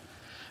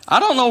 I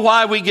don't know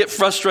why we get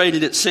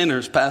frustrated at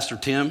sinners, Pastor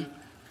Tim.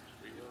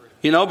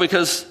 You know,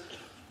 because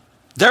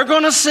they're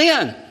going to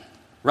sin,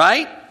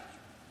 right?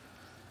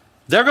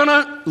 They're going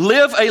to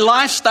live a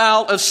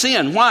lifestyle of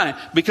sin. Why?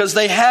 Because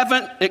they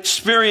haven't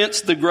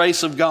experienced the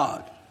grace of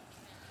God.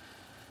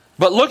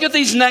 But look at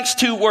these next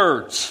two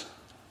words.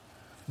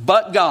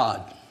 But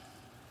God.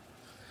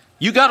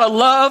 You got to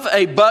love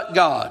a but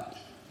God.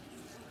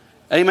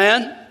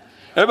 Amen?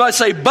 Everybody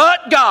say,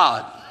 but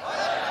God.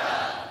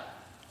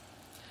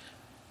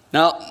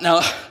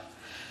 Now,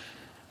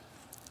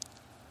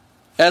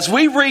 as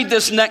we read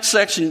this next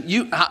section,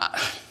 you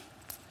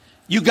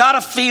got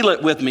to feel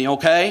it with me,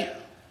 okay?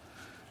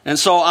 And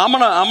so I'm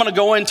gonna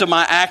go into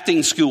my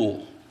acting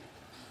school,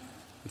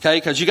 okay?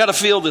 Because you got to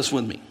feel this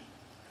with me.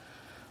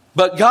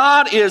 But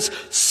God is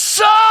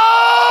so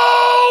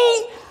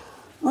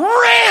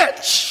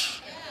rich.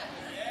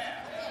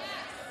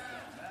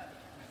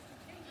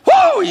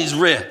 Whoa, He's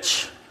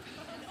rich.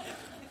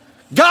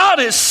 God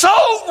is so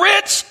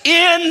rich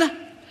in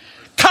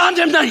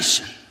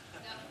condemnation.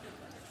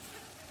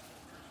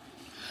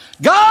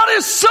 God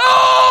is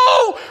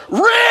so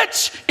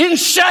rich in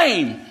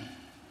shame.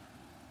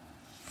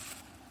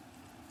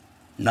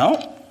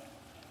 No.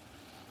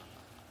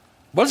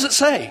 What does it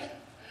say?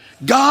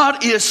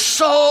 God is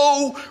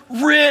so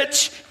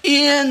rich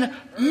in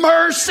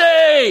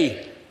mercy.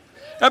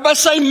 Everybody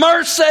say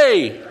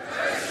mercy.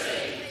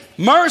 Mercy.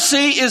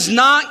 Mercy is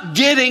not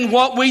getting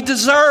what we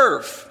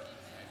deserve.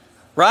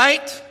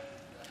 Right?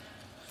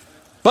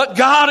 But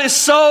God is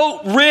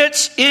so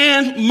rich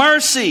in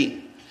mercy.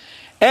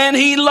 And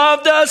He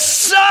loved us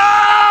so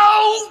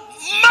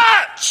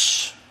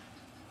much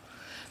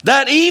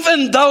that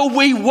even though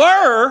we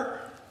were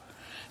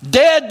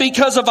dead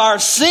because of our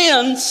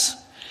sins,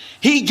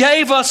 He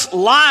gave us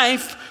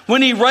life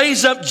when He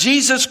raised up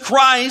Jesus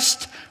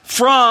Christ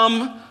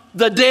from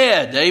the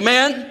dead.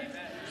 Amen? Amen.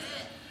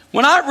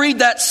 When I read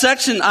that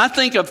section, I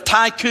think of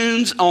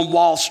tycoons on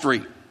Wall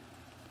Street.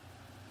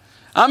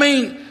 I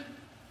mean,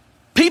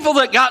 people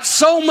that got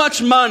so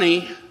much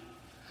money.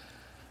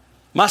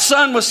 My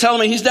son was telling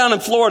me, he's down in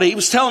Florida, he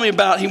was telling me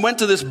about, he went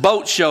to this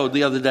boat show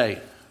the other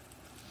day.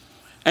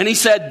 And he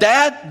said,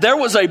 Dad, there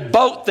was a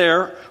boat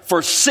there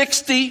for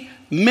 $60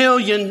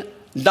 million.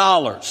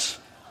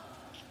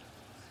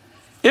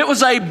 It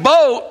was a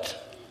boat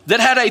that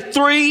had a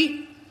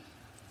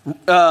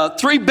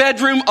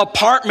three-bedroom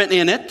apartment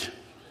in it.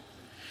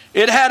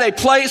 It had a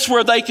place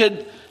where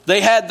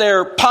they had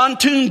their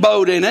pontoon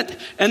boat in it,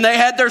 and they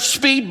had their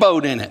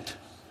speedboat in it.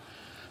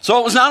 So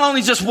it was not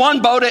only just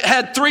one boat, it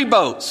had 3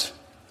 boats.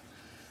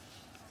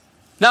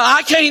 Now,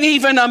 I can't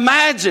even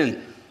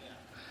imagine.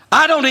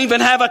 I don't even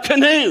have a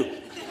canoe.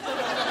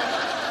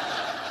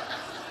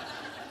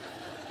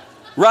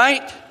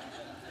 Right?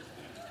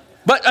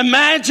 But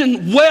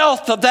imagine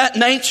wealth of that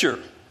nature.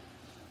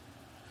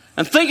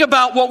 And think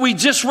about what we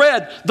just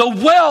read. The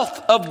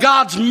wealth of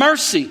God's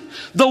mercy.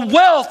 The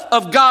wealth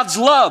of God's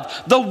love.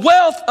 The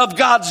wealth of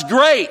God's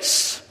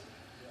grace.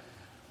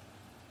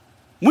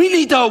 We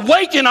need to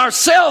awaken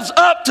ourselves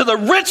up to the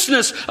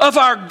richness of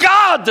our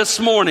God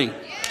this morning.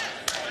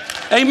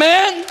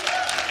 Amen?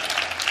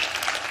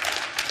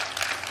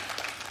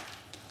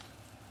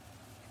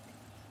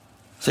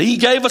 So He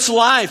gave us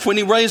life when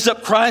He raised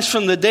up Christ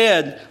from the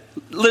dead.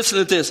 Listen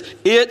to this.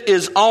 It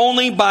is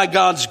only by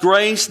God's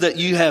grace that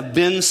you have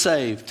been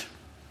saved.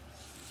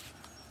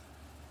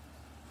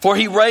 For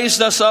He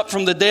raised us up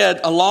from the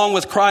dead along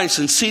with Christ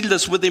and seated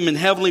us with Him in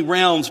heavenly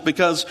realms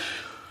because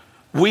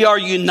We are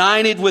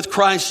united with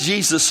Christ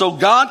Jesus. So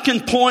God can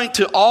point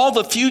to all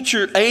the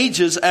future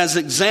ages as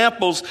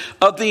examples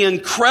of the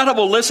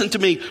incredible, listen to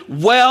me,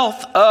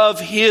 wealth of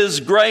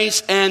His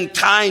grace and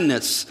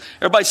kindness.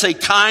 Everybody say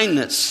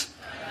kindness.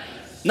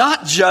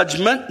 Not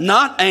judgment,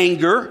 not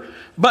anger,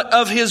 but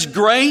of His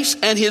grace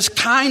and His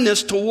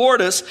kindness toward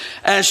us,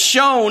 as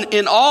shown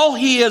in all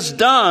He has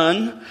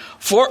done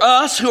for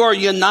us who are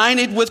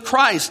united with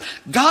Christ.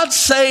 God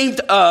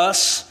saved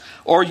us,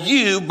 or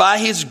you, by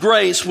His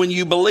grace when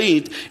you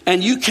believed,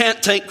 and you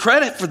can't take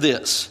credit for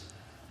this.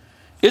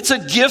 It's a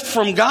gift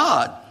from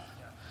God.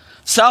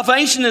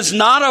 Salvation is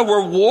not a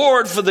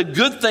reward for the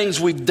good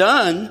things we've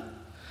done,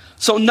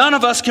 so none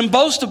of us can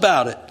boast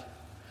about it.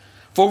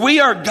 For we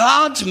are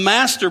God's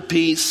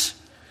masterpiece.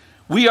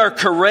 We are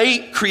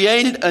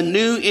created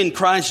anew in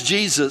Christ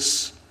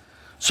Jesus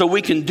so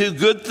we can do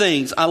good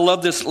things. I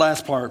love this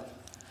last part.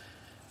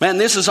 Man,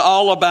 this is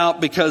all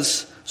about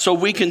so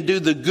we can do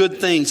the good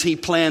things He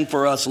planned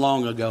for us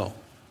long ago.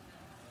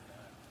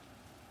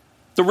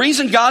 The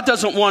reason God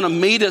doesn't want to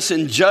meet us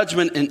in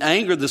judgment and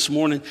anger this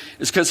morning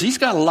is because He's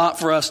got a lot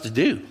for us to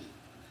do.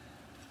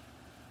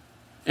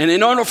 And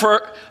in order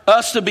for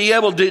us to be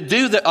able to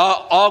do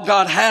all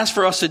God has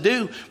for us to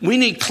do, we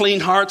need clean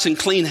hearts and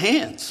clean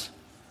hands.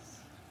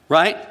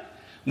 Right?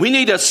 We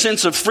need a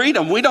sense of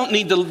freedom. We don't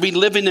need to be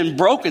living in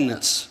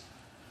brokenness.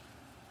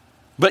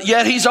 But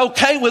yet He's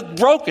okay with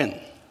broken.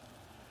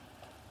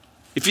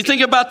 If you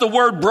think about the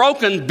word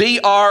broken,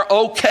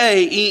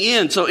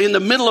 B-R-O-K-E-N. So in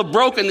the middle of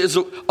broken is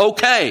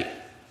okay.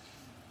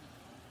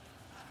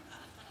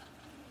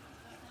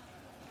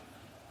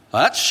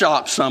 Well, that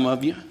shocked some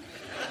of you.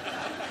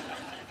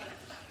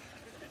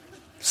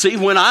 See,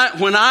 when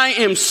I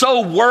am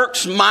so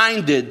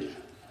works-minded,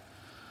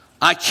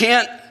 I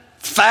can't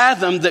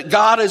fathom that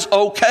God is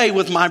okay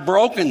with my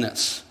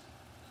brokenness.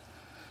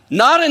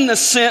 Not in the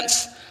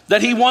sense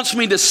that He wants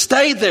me to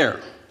stay there,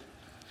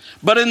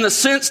 but in the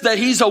sense that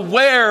He's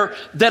aware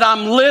that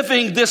I'm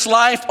living this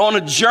life on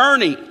a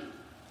journey.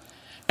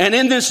 And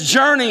in this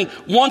journey,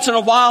 once in a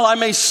while I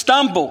may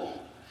stumble.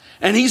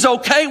 And He's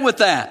okay with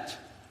that.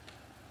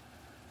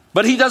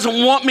 But He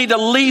doesn't want me to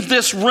leave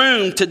this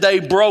room today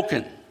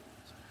broken.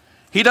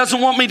 He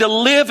doesn't want me to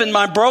live in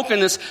my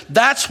brokenness.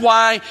 That's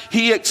why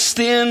He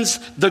extends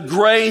the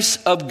grace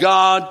of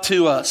God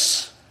to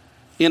us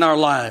in our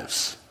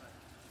lives.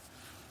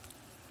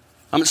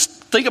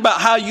 Think about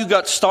how you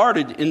got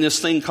started in this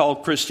thing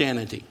called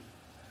Christianity.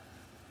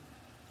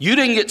 You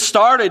didn't get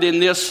started in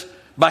this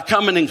by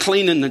coming and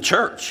cleaning the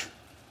church.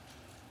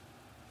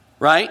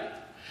 Right?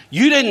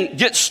 You didn't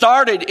get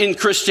started in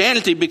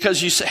Christianity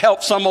because you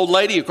helped some old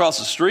lady across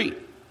the street.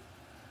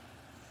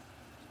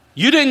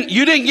 You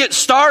didn't get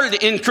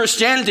started in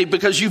Christianity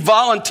because you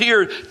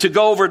volunteered to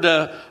go over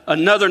to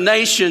another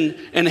nation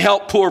and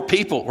help poor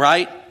people,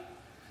 right?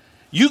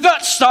 You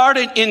got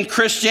started in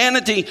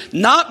Christianity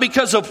not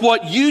because of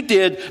what you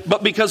did,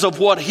 but because of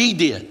what He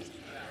did.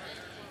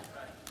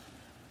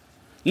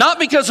 Not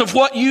because of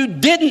what you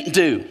didn't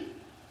do.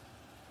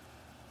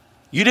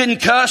 You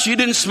didn't cuss, you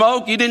didn't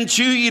smoke, you didn't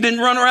chew, you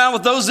didn't run around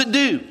with those that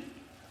do.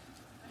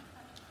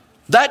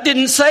 That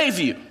didn't save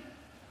you,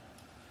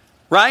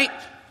 right?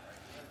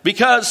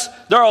 Because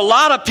there are a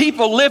lot of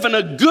people living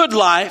a good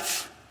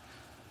life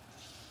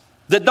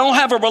that don't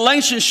have a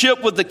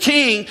relationship with the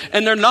King,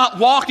 and they're not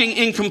walking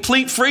in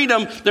complete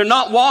freedom. They're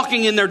not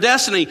walking in their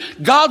destiny.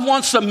 God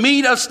wants to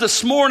meet us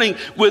this morning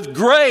with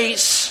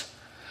grace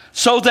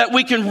so that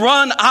we can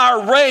run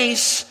our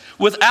race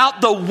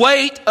without the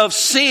weight of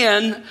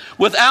sin,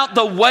 without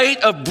the weight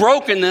of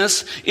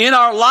brokenness in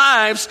our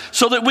lives,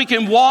 so that we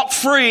can walk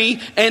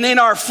free, and in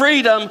our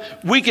freedom,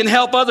 we can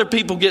help other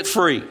people get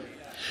free.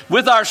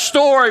 With our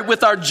story,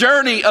 with our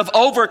journey of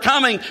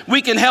overcoming,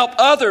 we can help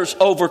others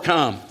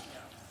overcome.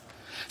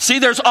 See,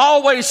 there's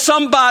always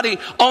somebody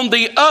on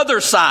the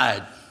other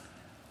side.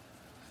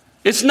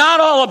 It's not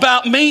all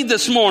about me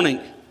this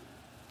morning.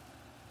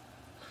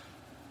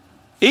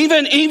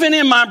 Even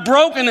in my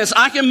brokenness,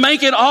 I can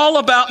make it all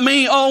about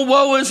me. Oh,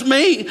 woe is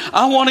me.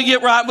 I want to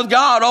get right with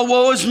God. Oh,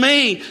 woe is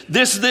me.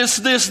 This.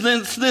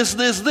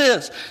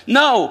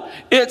 No,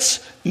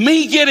 it's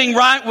me getting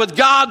right with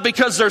God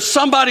because there's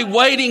somebody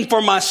waiting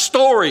for my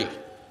story.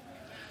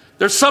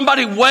 There's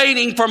somebody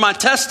waiting for my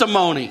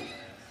testimony.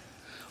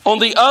 On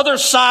the other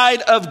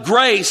side of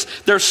grace,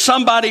 there's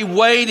somebody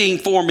waiting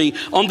for me.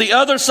 On the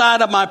other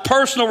side of my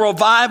personal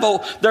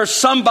revival, there's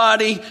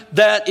somebody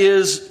that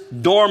is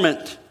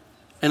dormant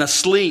and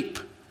asleep,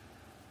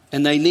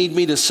 and they need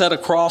me to sit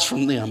across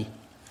from them.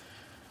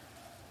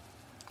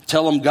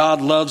 Tell them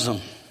God loves them.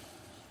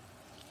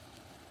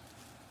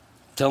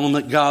 Tell them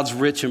that God's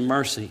rich in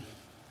mercy.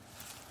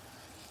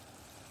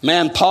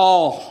 Man,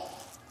 Paul,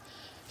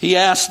 he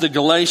asked the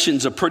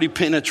Galatians a pretty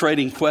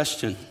penetrating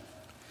question.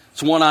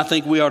 It's one I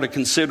think we ought to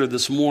consider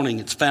this morning.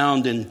 It's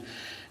found in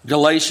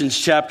Galatians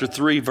chapter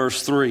 3,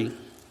 verse 3.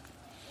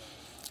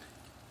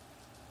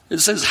 It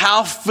says,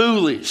 how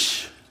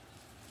foolish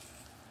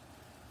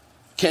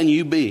can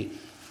you be?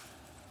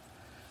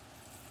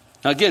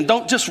 Now again,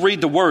 don't just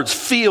read the words,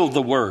 feel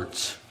the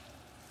words.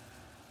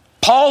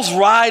 Paul's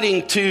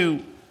writing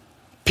to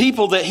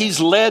people that he's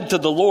led to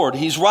the Lord.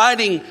 He's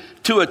writing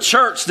to a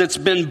church that's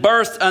been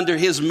birthed under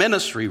his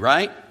ministry,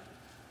 right?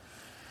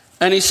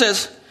 And he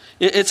says,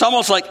 it's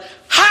almost like,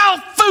 how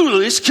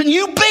foolish can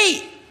you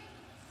be?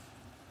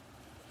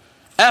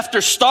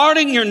 After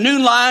starting your new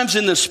lives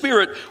in the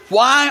Spirit,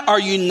 why are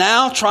you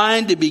now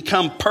trying to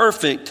become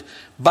perfect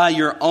by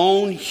your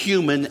own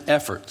human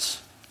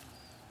efforts?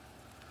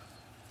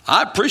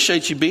 I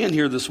appreciate you being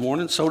here this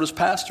morning. So does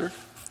Pastor.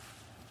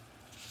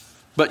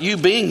 But you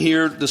being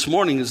here this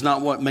morning is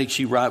not what makes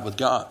you right with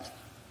God.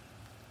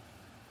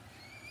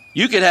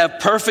 You could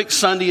have perfect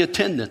Sunday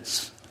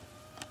attendance,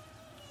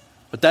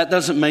 but that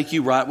doesn't make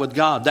you right with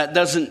God. That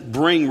doesn't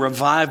bring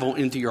revival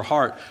into your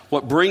heart.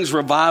 What brings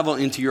revival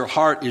into your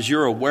heart is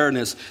your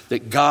awareness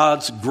that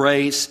God's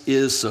grace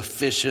is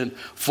sufficient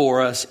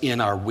for us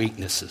in our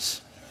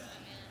weaknesses.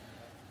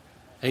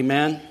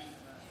 Amen?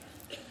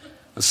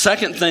 The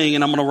second thing,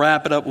 and I'm going to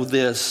wrap it up with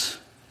this,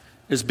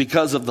 is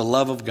because of the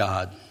love of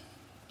God.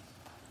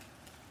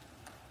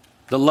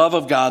 The love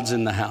of God's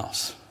in the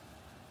house.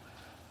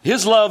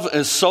 His love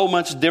is so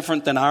much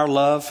different than our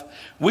love.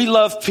 We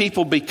love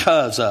people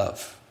because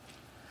of.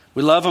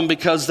 We love them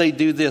because they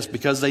do this,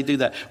 because they do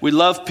that. We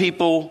love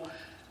people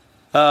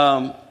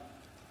not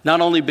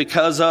only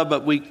because of,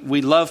 but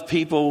we love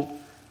people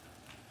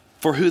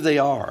for who they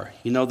are.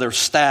 You know, their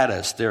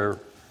status.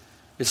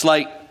 It's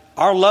like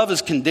our love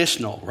is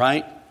conditional,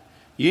 right?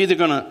 You're either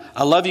going to,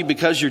 I love you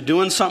because you're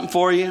doing something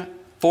for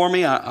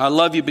me. I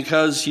love you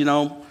because,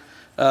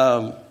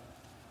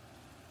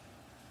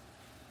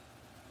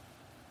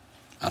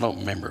 I don't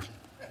remember.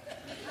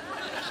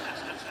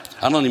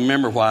 I don't even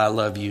remember why I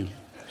love you.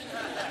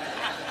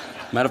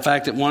 Matter of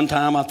fact, at one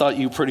time I thought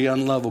you were pretty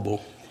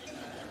unlovable.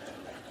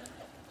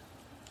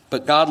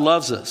 But God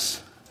loves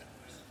us.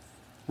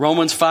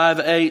 Romans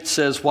 5:8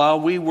 says, while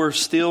we were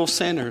still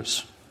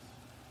sinners.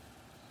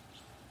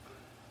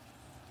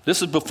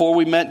 This is before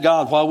we met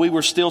God. While we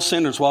were still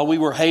sinners, while we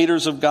were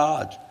haters of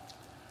God,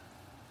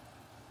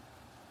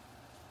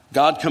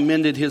 God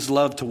commended his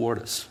love toward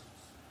us.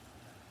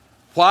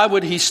 Why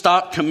would he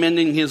stop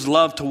commending his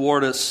love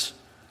toward us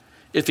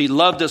if he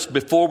loved us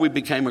before we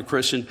became a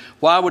Christian?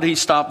 Why would he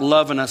stop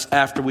loving us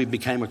after we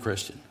became a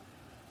Christian?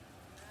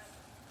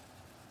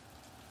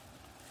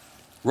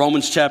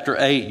 Romans chapter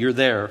 8, you're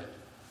there.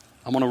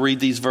 I'm going to read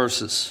these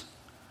verses.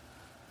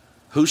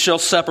 Who shall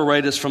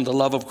separate us from the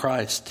love of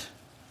Christ?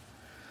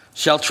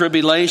 Shall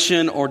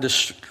tribulation or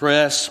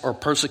distress or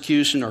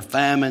persecution or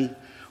famine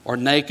or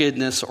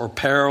nakedness or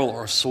peril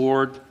or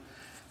sword?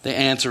 The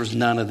answer is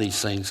none of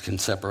these things can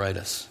separate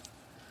us.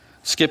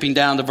 Skipping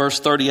down to verse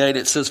 38,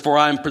 it says, for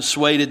I am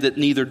persuaded that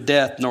neither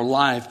death, nor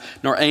life,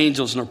 nor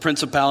angels, nor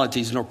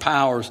principalities, nor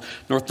powers,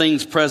 nor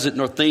things present,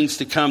 nor things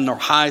to come, nor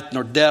height,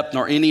 nor depth,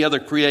 nor any other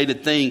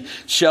created thing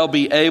shall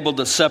be able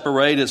to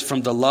separate us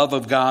from the love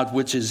of God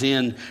which is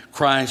in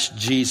Christ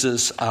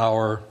Jesus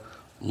our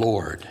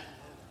Lord.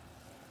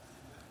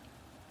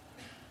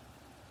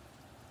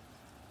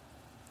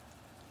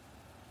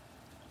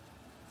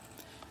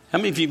 How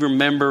many of you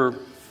remember,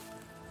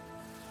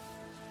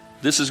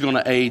 this is going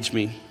to age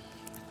me.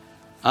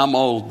 I'm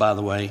old, by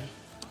the way.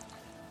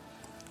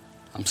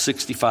 I'm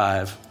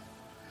 65,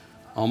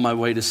 on my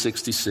way to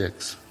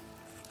 66.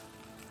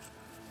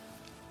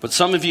 But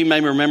some of you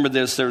may remember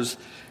this. There was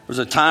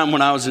a time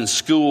when I was in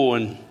school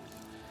and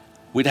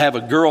we'd have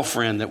a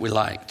girlfriend that we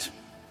liked.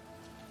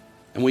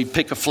 And we'd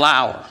pick a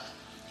flower.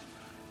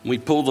 And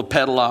we'd pull the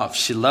petal off.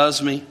 She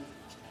loves me.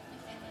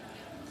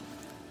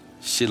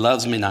 She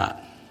loves me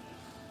not.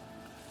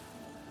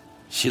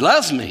 She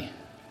loves me.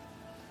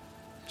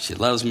 She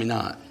loves me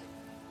not.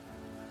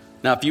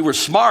 Now, if you were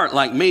smart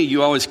like me,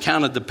 you always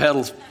counted the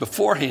petals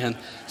beforehand.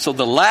 So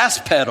the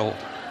last petal,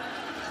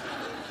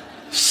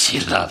 she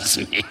loves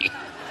me.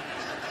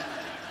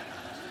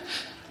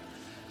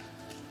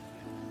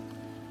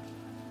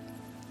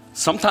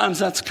 Sometimes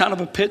that's kind of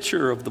a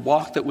picture of the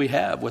walk that we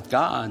have with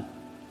God.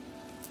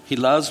 He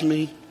loves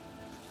me.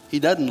 He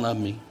doesn't love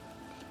me.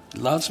 He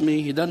loves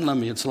me. He doesn't love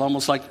me. It's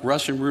almost like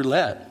Russian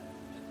roulette.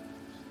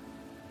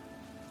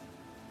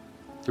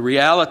 The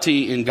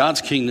reality in God's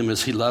kingdom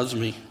is he loves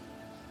me.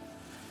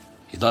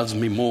 He loves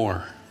me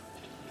more.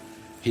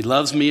 He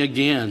loves me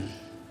again.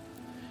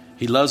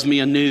 He loves me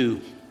anew.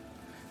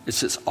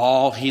 It's just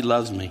all he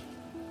loves me.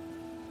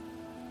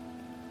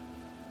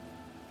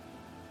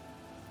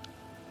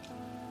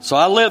 So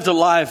I lived a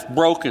life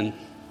broken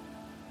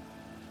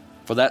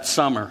for that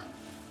summer.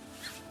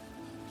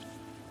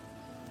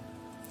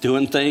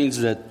 Doing things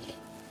that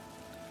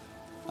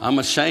I'm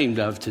ashamed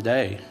of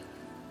today.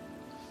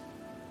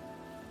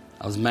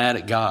 I was mad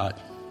at God.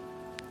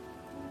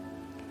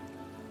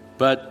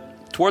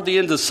 But toward the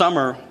end of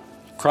summer,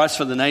 Christ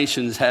for the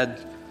Nations had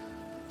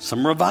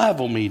some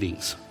revival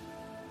meetings.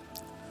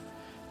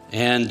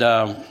 And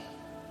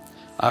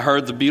I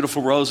heard the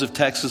beautiful Rose of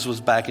Texas was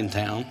back in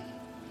town.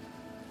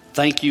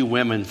 Thank you,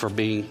 women, for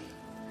being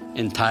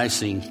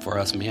enticing for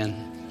us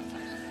men.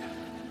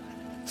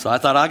 So I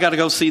thought, I got to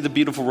go see the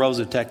beautiful Rose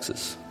of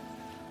Texas.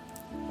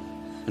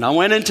 And I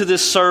went into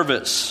this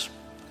service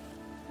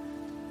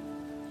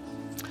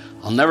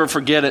I'll never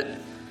forget it.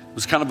 It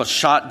was kind of a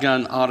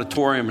shotgun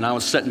auditorium, and I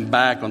was sitting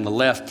back on the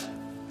left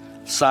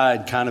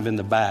side, kind of in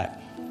the back.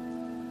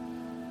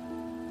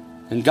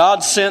 And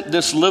God sent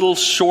this little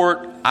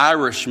short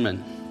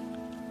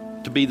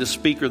Irishman to be the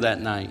speaker that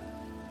night.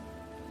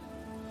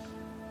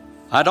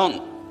 I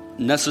don't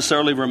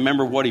necessarily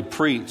remember what he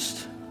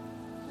preached.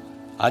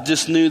 I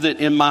just knew that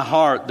in my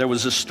heart there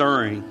was a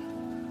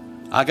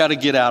stirring. I got to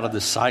get out of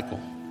this cycle.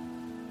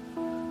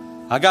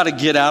 I got to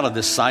get out of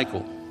this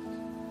cycle.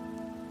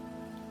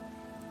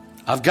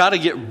 I've got to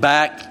get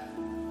back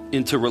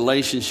into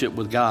relationship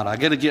with God. I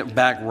got to get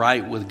back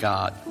right with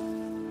God.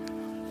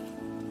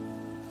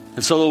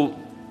 And so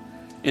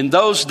in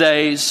those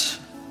days,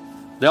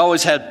 they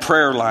always had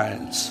prayer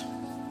lines.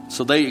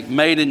 So they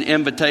made an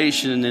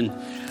invitation, and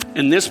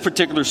in this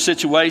particular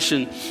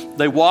situation,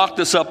 they walked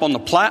us up on the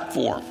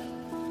platform.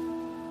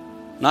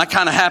 And I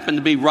kind of happened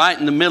to be right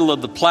in the middle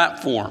of the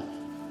platform.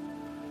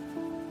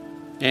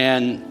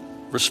 And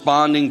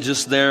responding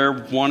just there,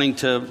 wanting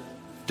to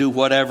do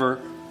whatever.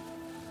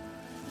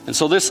 And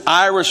so this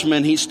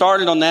Irishman, he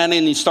started on that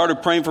end, he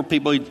started praying for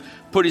people. He'd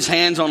put his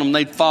hands on them,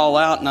 they'd fall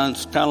out. And I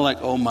was kind of like,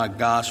 oh my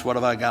gosh, what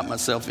have I got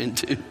myself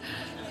into?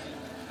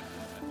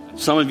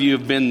 Some of you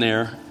have been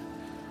there.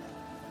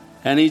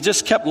 And he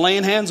just kept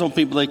laying hands on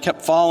people. They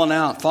kept falling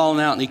out.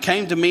 And he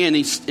came to me and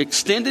he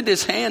extended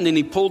his hand and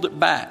he pulled it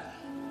back.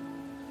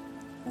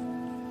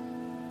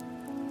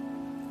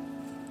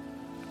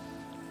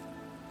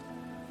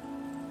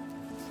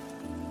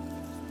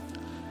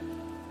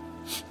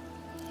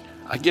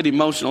 I get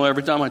emotional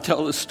every time I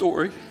tell this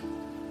story.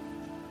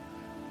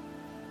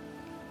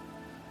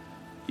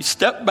 He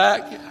stepped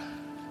back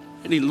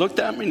and he looked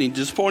at me and he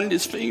just pointed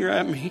his finger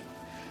at me.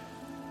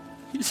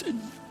 He said,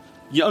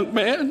 young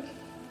man,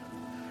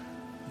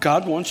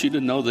 God wants you to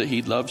know that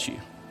he loves you.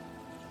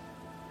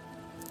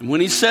 And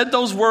when he said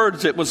those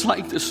words, it was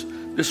like this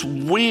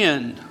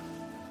wind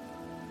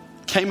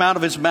came out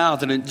of his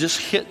mouth and it just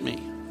hit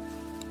me.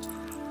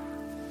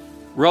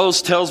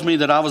 Rose tells me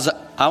that I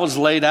was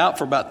laid out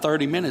for about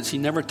 30 minutes. He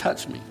never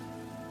touched me.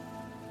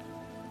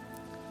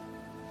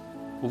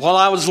 While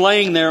I was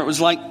laying there, it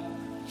was like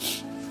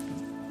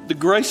the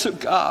grace of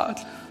God,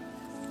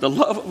 the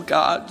love of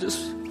God,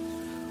 just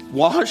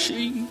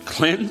washing,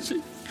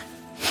 cleansing,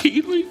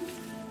 healing.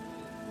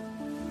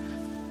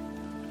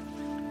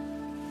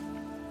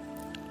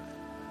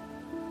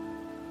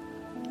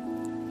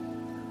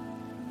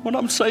 What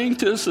I'm saying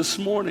to us this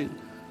morning,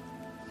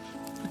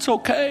 it's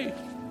okay.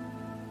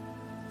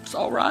 It's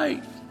all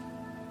right.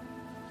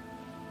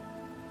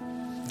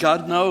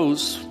 God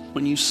knows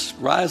when you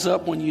rise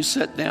up, when you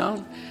sit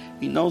down.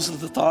 He knows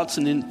the thoughts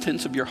and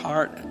intents of your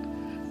heart.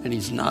 And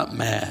he's not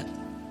mad.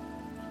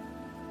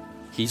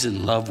 He's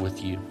in love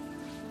with you.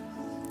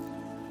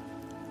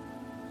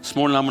 This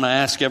morning I'm going to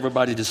ask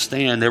everybody to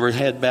stand, every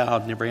head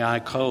bowed and every eye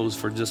closed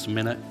for just a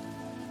minute.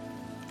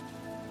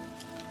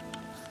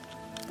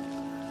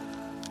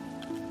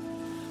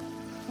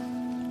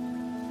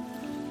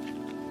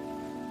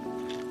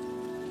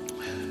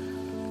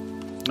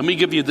 Let me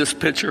give you this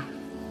picture.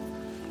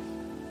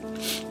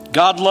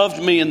 God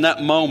loved me in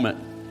that moment.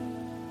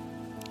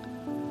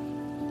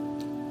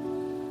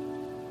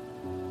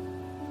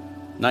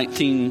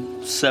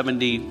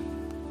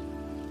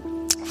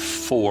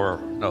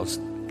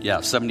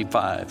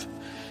 $1975.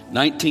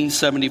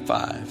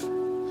 1975.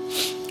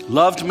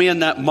 Loved me in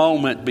that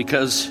moment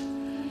because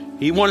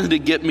he wanted to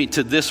get me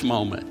to this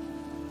moment.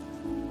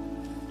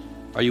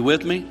 Are you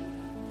with me?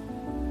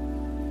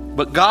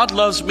 But God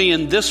loves me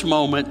in this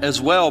moment as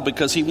well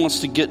because he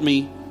wants to get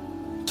me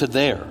to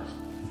there.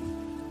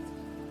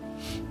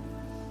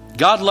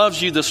 God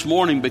loves you this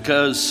morning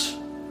because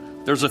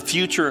there's a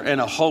future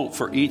and a hope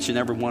for each and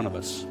every one of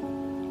us.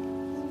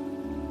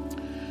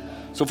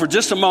 So for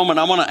just a moment,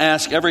 I want to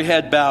ask every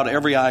head bowed,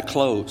 every eye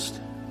closed.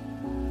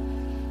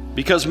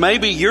 Because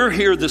maybe you're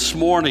here this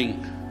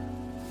morning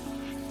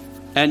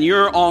and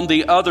you're on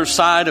the other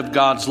side of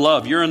God's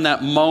love. You're in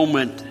that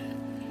moment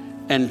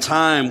and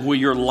time where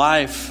your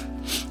life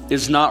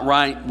is not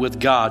right with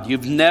God.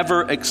 You've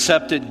never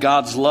accepted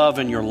God's love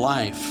in your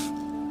life.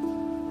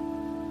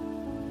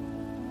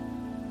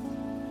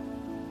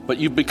 But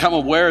you've become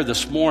aware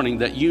this morning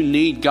that you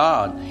need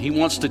God. He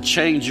wants to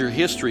change your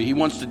history. He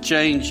wants to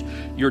change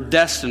your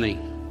destiny.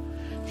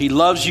 He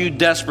loves you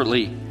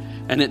desperately.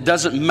 And it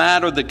doesn't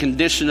matter the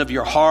condition of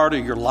your heart or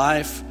your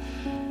life.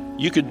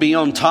 You could be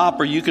on top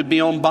or you could be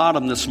on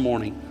bottom this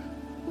morning.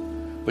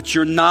 But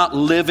you're not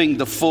living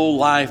the full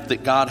life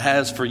that God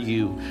has for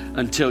you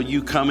until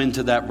you come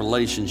into that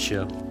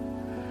relationship.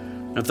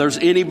 If there's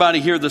anybody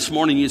here this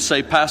morning, you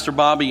say, Pastor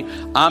Bobby,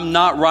 I'm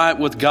not right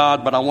with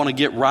God, but I want to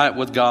get right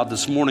with God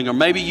this morning. Or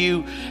maybe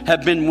you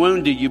have been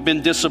wounded, you've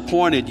been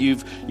disappointed,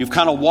 you've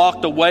kind of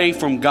walked away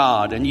from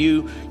God, and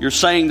you're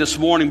saying this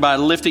morning by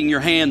lifting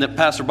your hand that,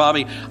 Pastor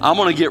Bobby, I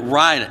want to get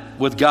right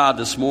with God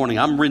this morning.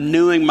 I'm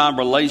renewing my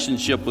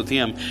relationship with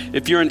Him.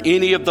 If you're in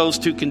any of those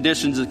two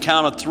conditions, at the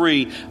count of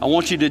 3, I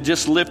want you to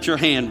just lift your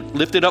hand.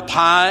 Lift it up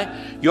high.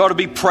 You ought to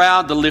be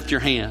proud to lift your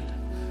hand.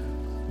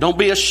 Don't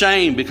be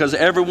ashamed, because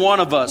every one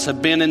of us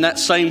have been in that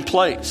same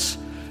place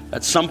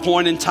at some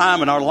point in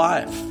time in our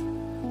life.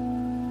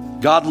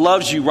 God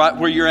loves you right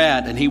where you're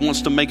at, and He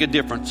wants to make a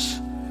difference.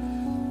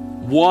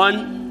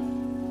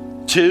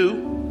 1,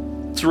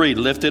 2, 3.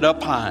 Lift it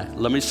up high.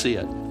 Let me see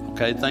it.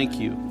 Okay, thank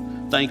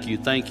you. Thank you,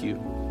 thank you.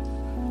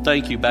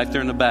 Thank you back there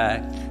in the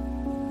back.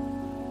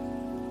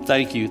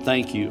 Thank you,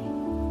 thank you.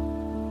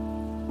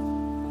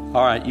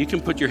 All right, you can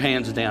put your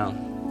hands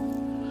down.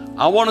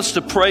 I want us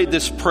to pray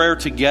this prayer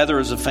together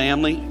as a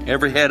family.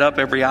 Every head up,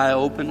 every eye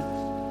open.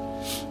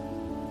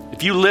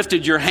 If you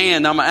lifted your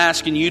hand, I'm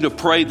asking you to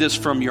pray this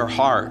from your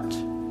heart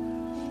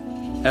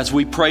as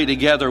we pray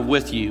together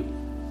with you.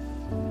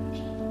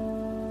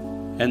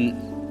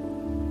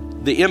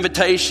 And the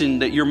invitation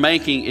that you're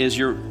making is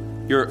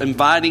you're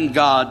inviting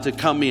God to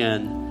come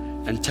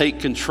in and take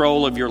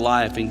control of your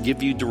life and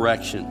give you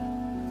direction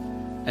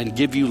and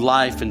give you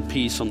life and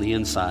peace on the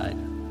inside.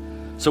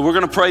 So we're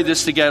going to pray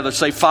this together.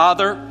 Say,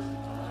 Father,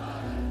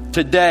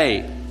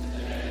 today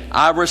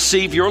I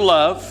receive your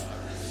love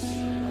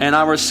and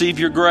I receive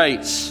your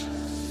grace.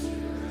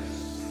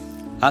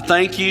 I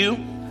thank you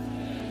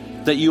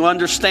that you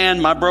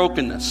understand my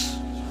brokenness.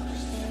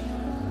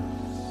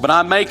 But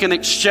I make an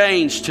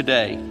exchange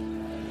today.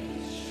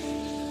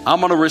 I'm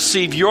going to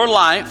receive your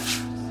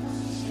life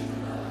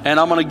and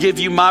I'm going to give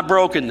you my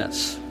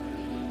brokenness.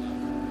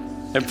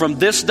 And from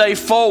this day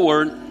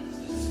forward,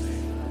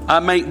 I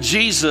make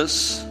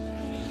Jesus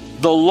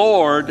the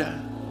Lord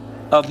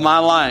of my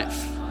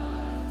life.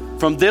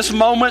 From this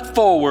moment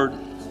forward,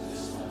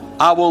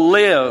 I will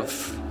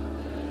live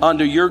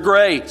under your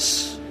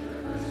grace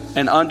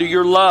and under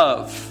your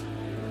love.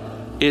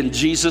 In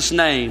Jesus'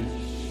 name,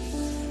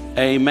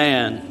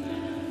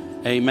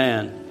 amen.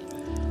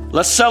 Amen.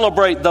 Let's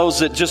celebrate those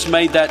that just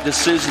made that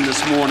decision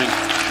this morning.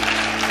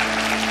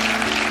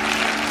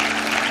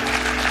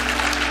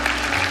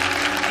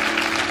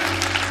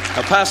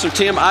 Now, Pastor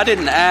Tim, I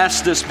didn't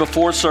ask this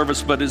before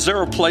service, but is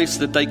there a place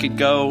that they could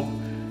go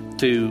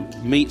to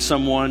meet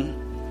someone?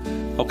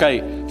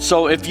 Okay,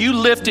 so if you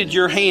lifted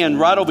your hand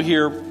right over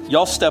here,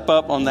 y'all step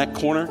up on that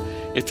corner.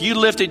 If you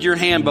lifted your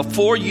hand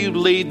before you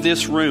leave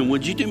this room,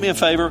 would you do me a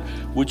favor?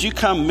 Would you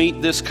come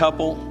meet this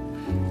couple?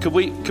 Could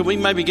we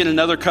maybe get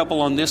another couple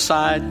on this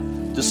side?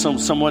 Just so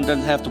someone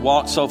doesn't have to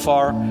walk so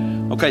far.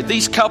 Okay,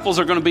 these couples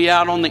are going to be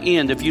out on the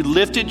end. If you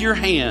lifted your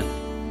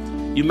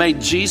hand, you made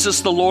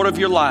Jesus the Lord of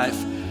your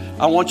life,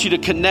 I want you to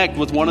connect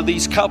with one of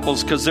these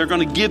couples because they're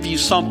going to give you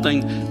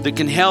something that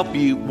can help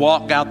you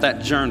walk out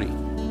that journey.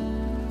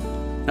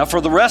 Now,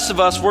 for the rest of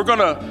us, we're going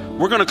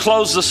to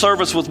close the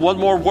service with one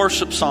more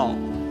worship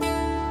song.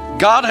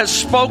 God has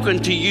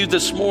spoken to you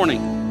this morning.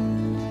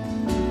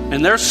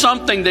 And there's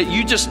something that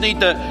you just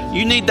need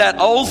that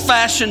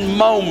old-fashioned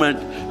moment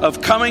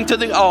of coming to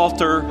the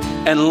altar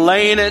and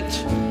laying it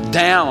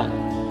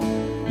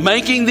down,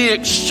 making the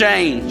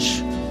exchange,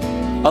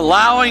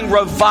 allowing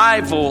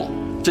revival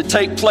to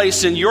take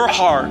place in your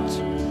heart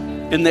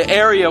in the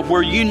area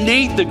where you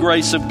need the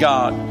grace of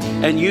God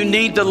and you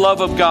need the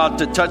love of God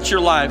to touch your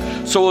life.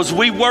 So as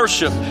we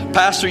worship,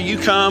 Pastor, you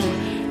come.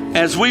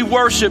 As we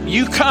worship,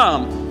 you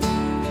come.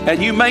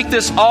 And you make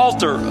this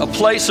altar a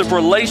place of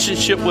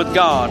relationship with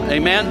God.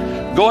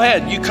 Amen? Go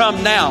ahead. You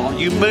come now.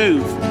 You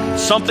move.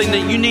 Something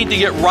that you need to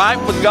get right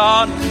with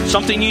God.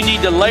 Something you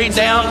need to lay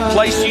down. A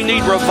place you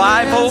need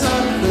revival.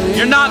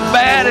 You're not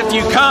bad if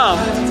you come.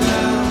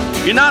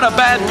 You're not a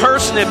bad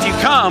person if you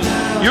come.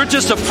 You're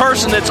just a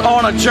person that's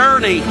on a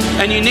journey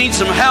and you need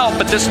some help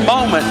at this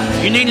moment.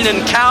 You need an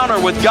encounter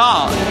with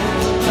God.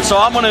 And so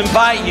I'm going to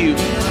invite you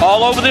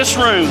all over this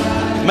room.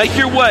 Make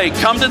your way.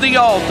 Come to the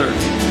altar.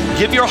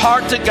 Give your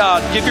heart to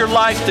God. Give your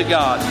life to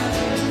God.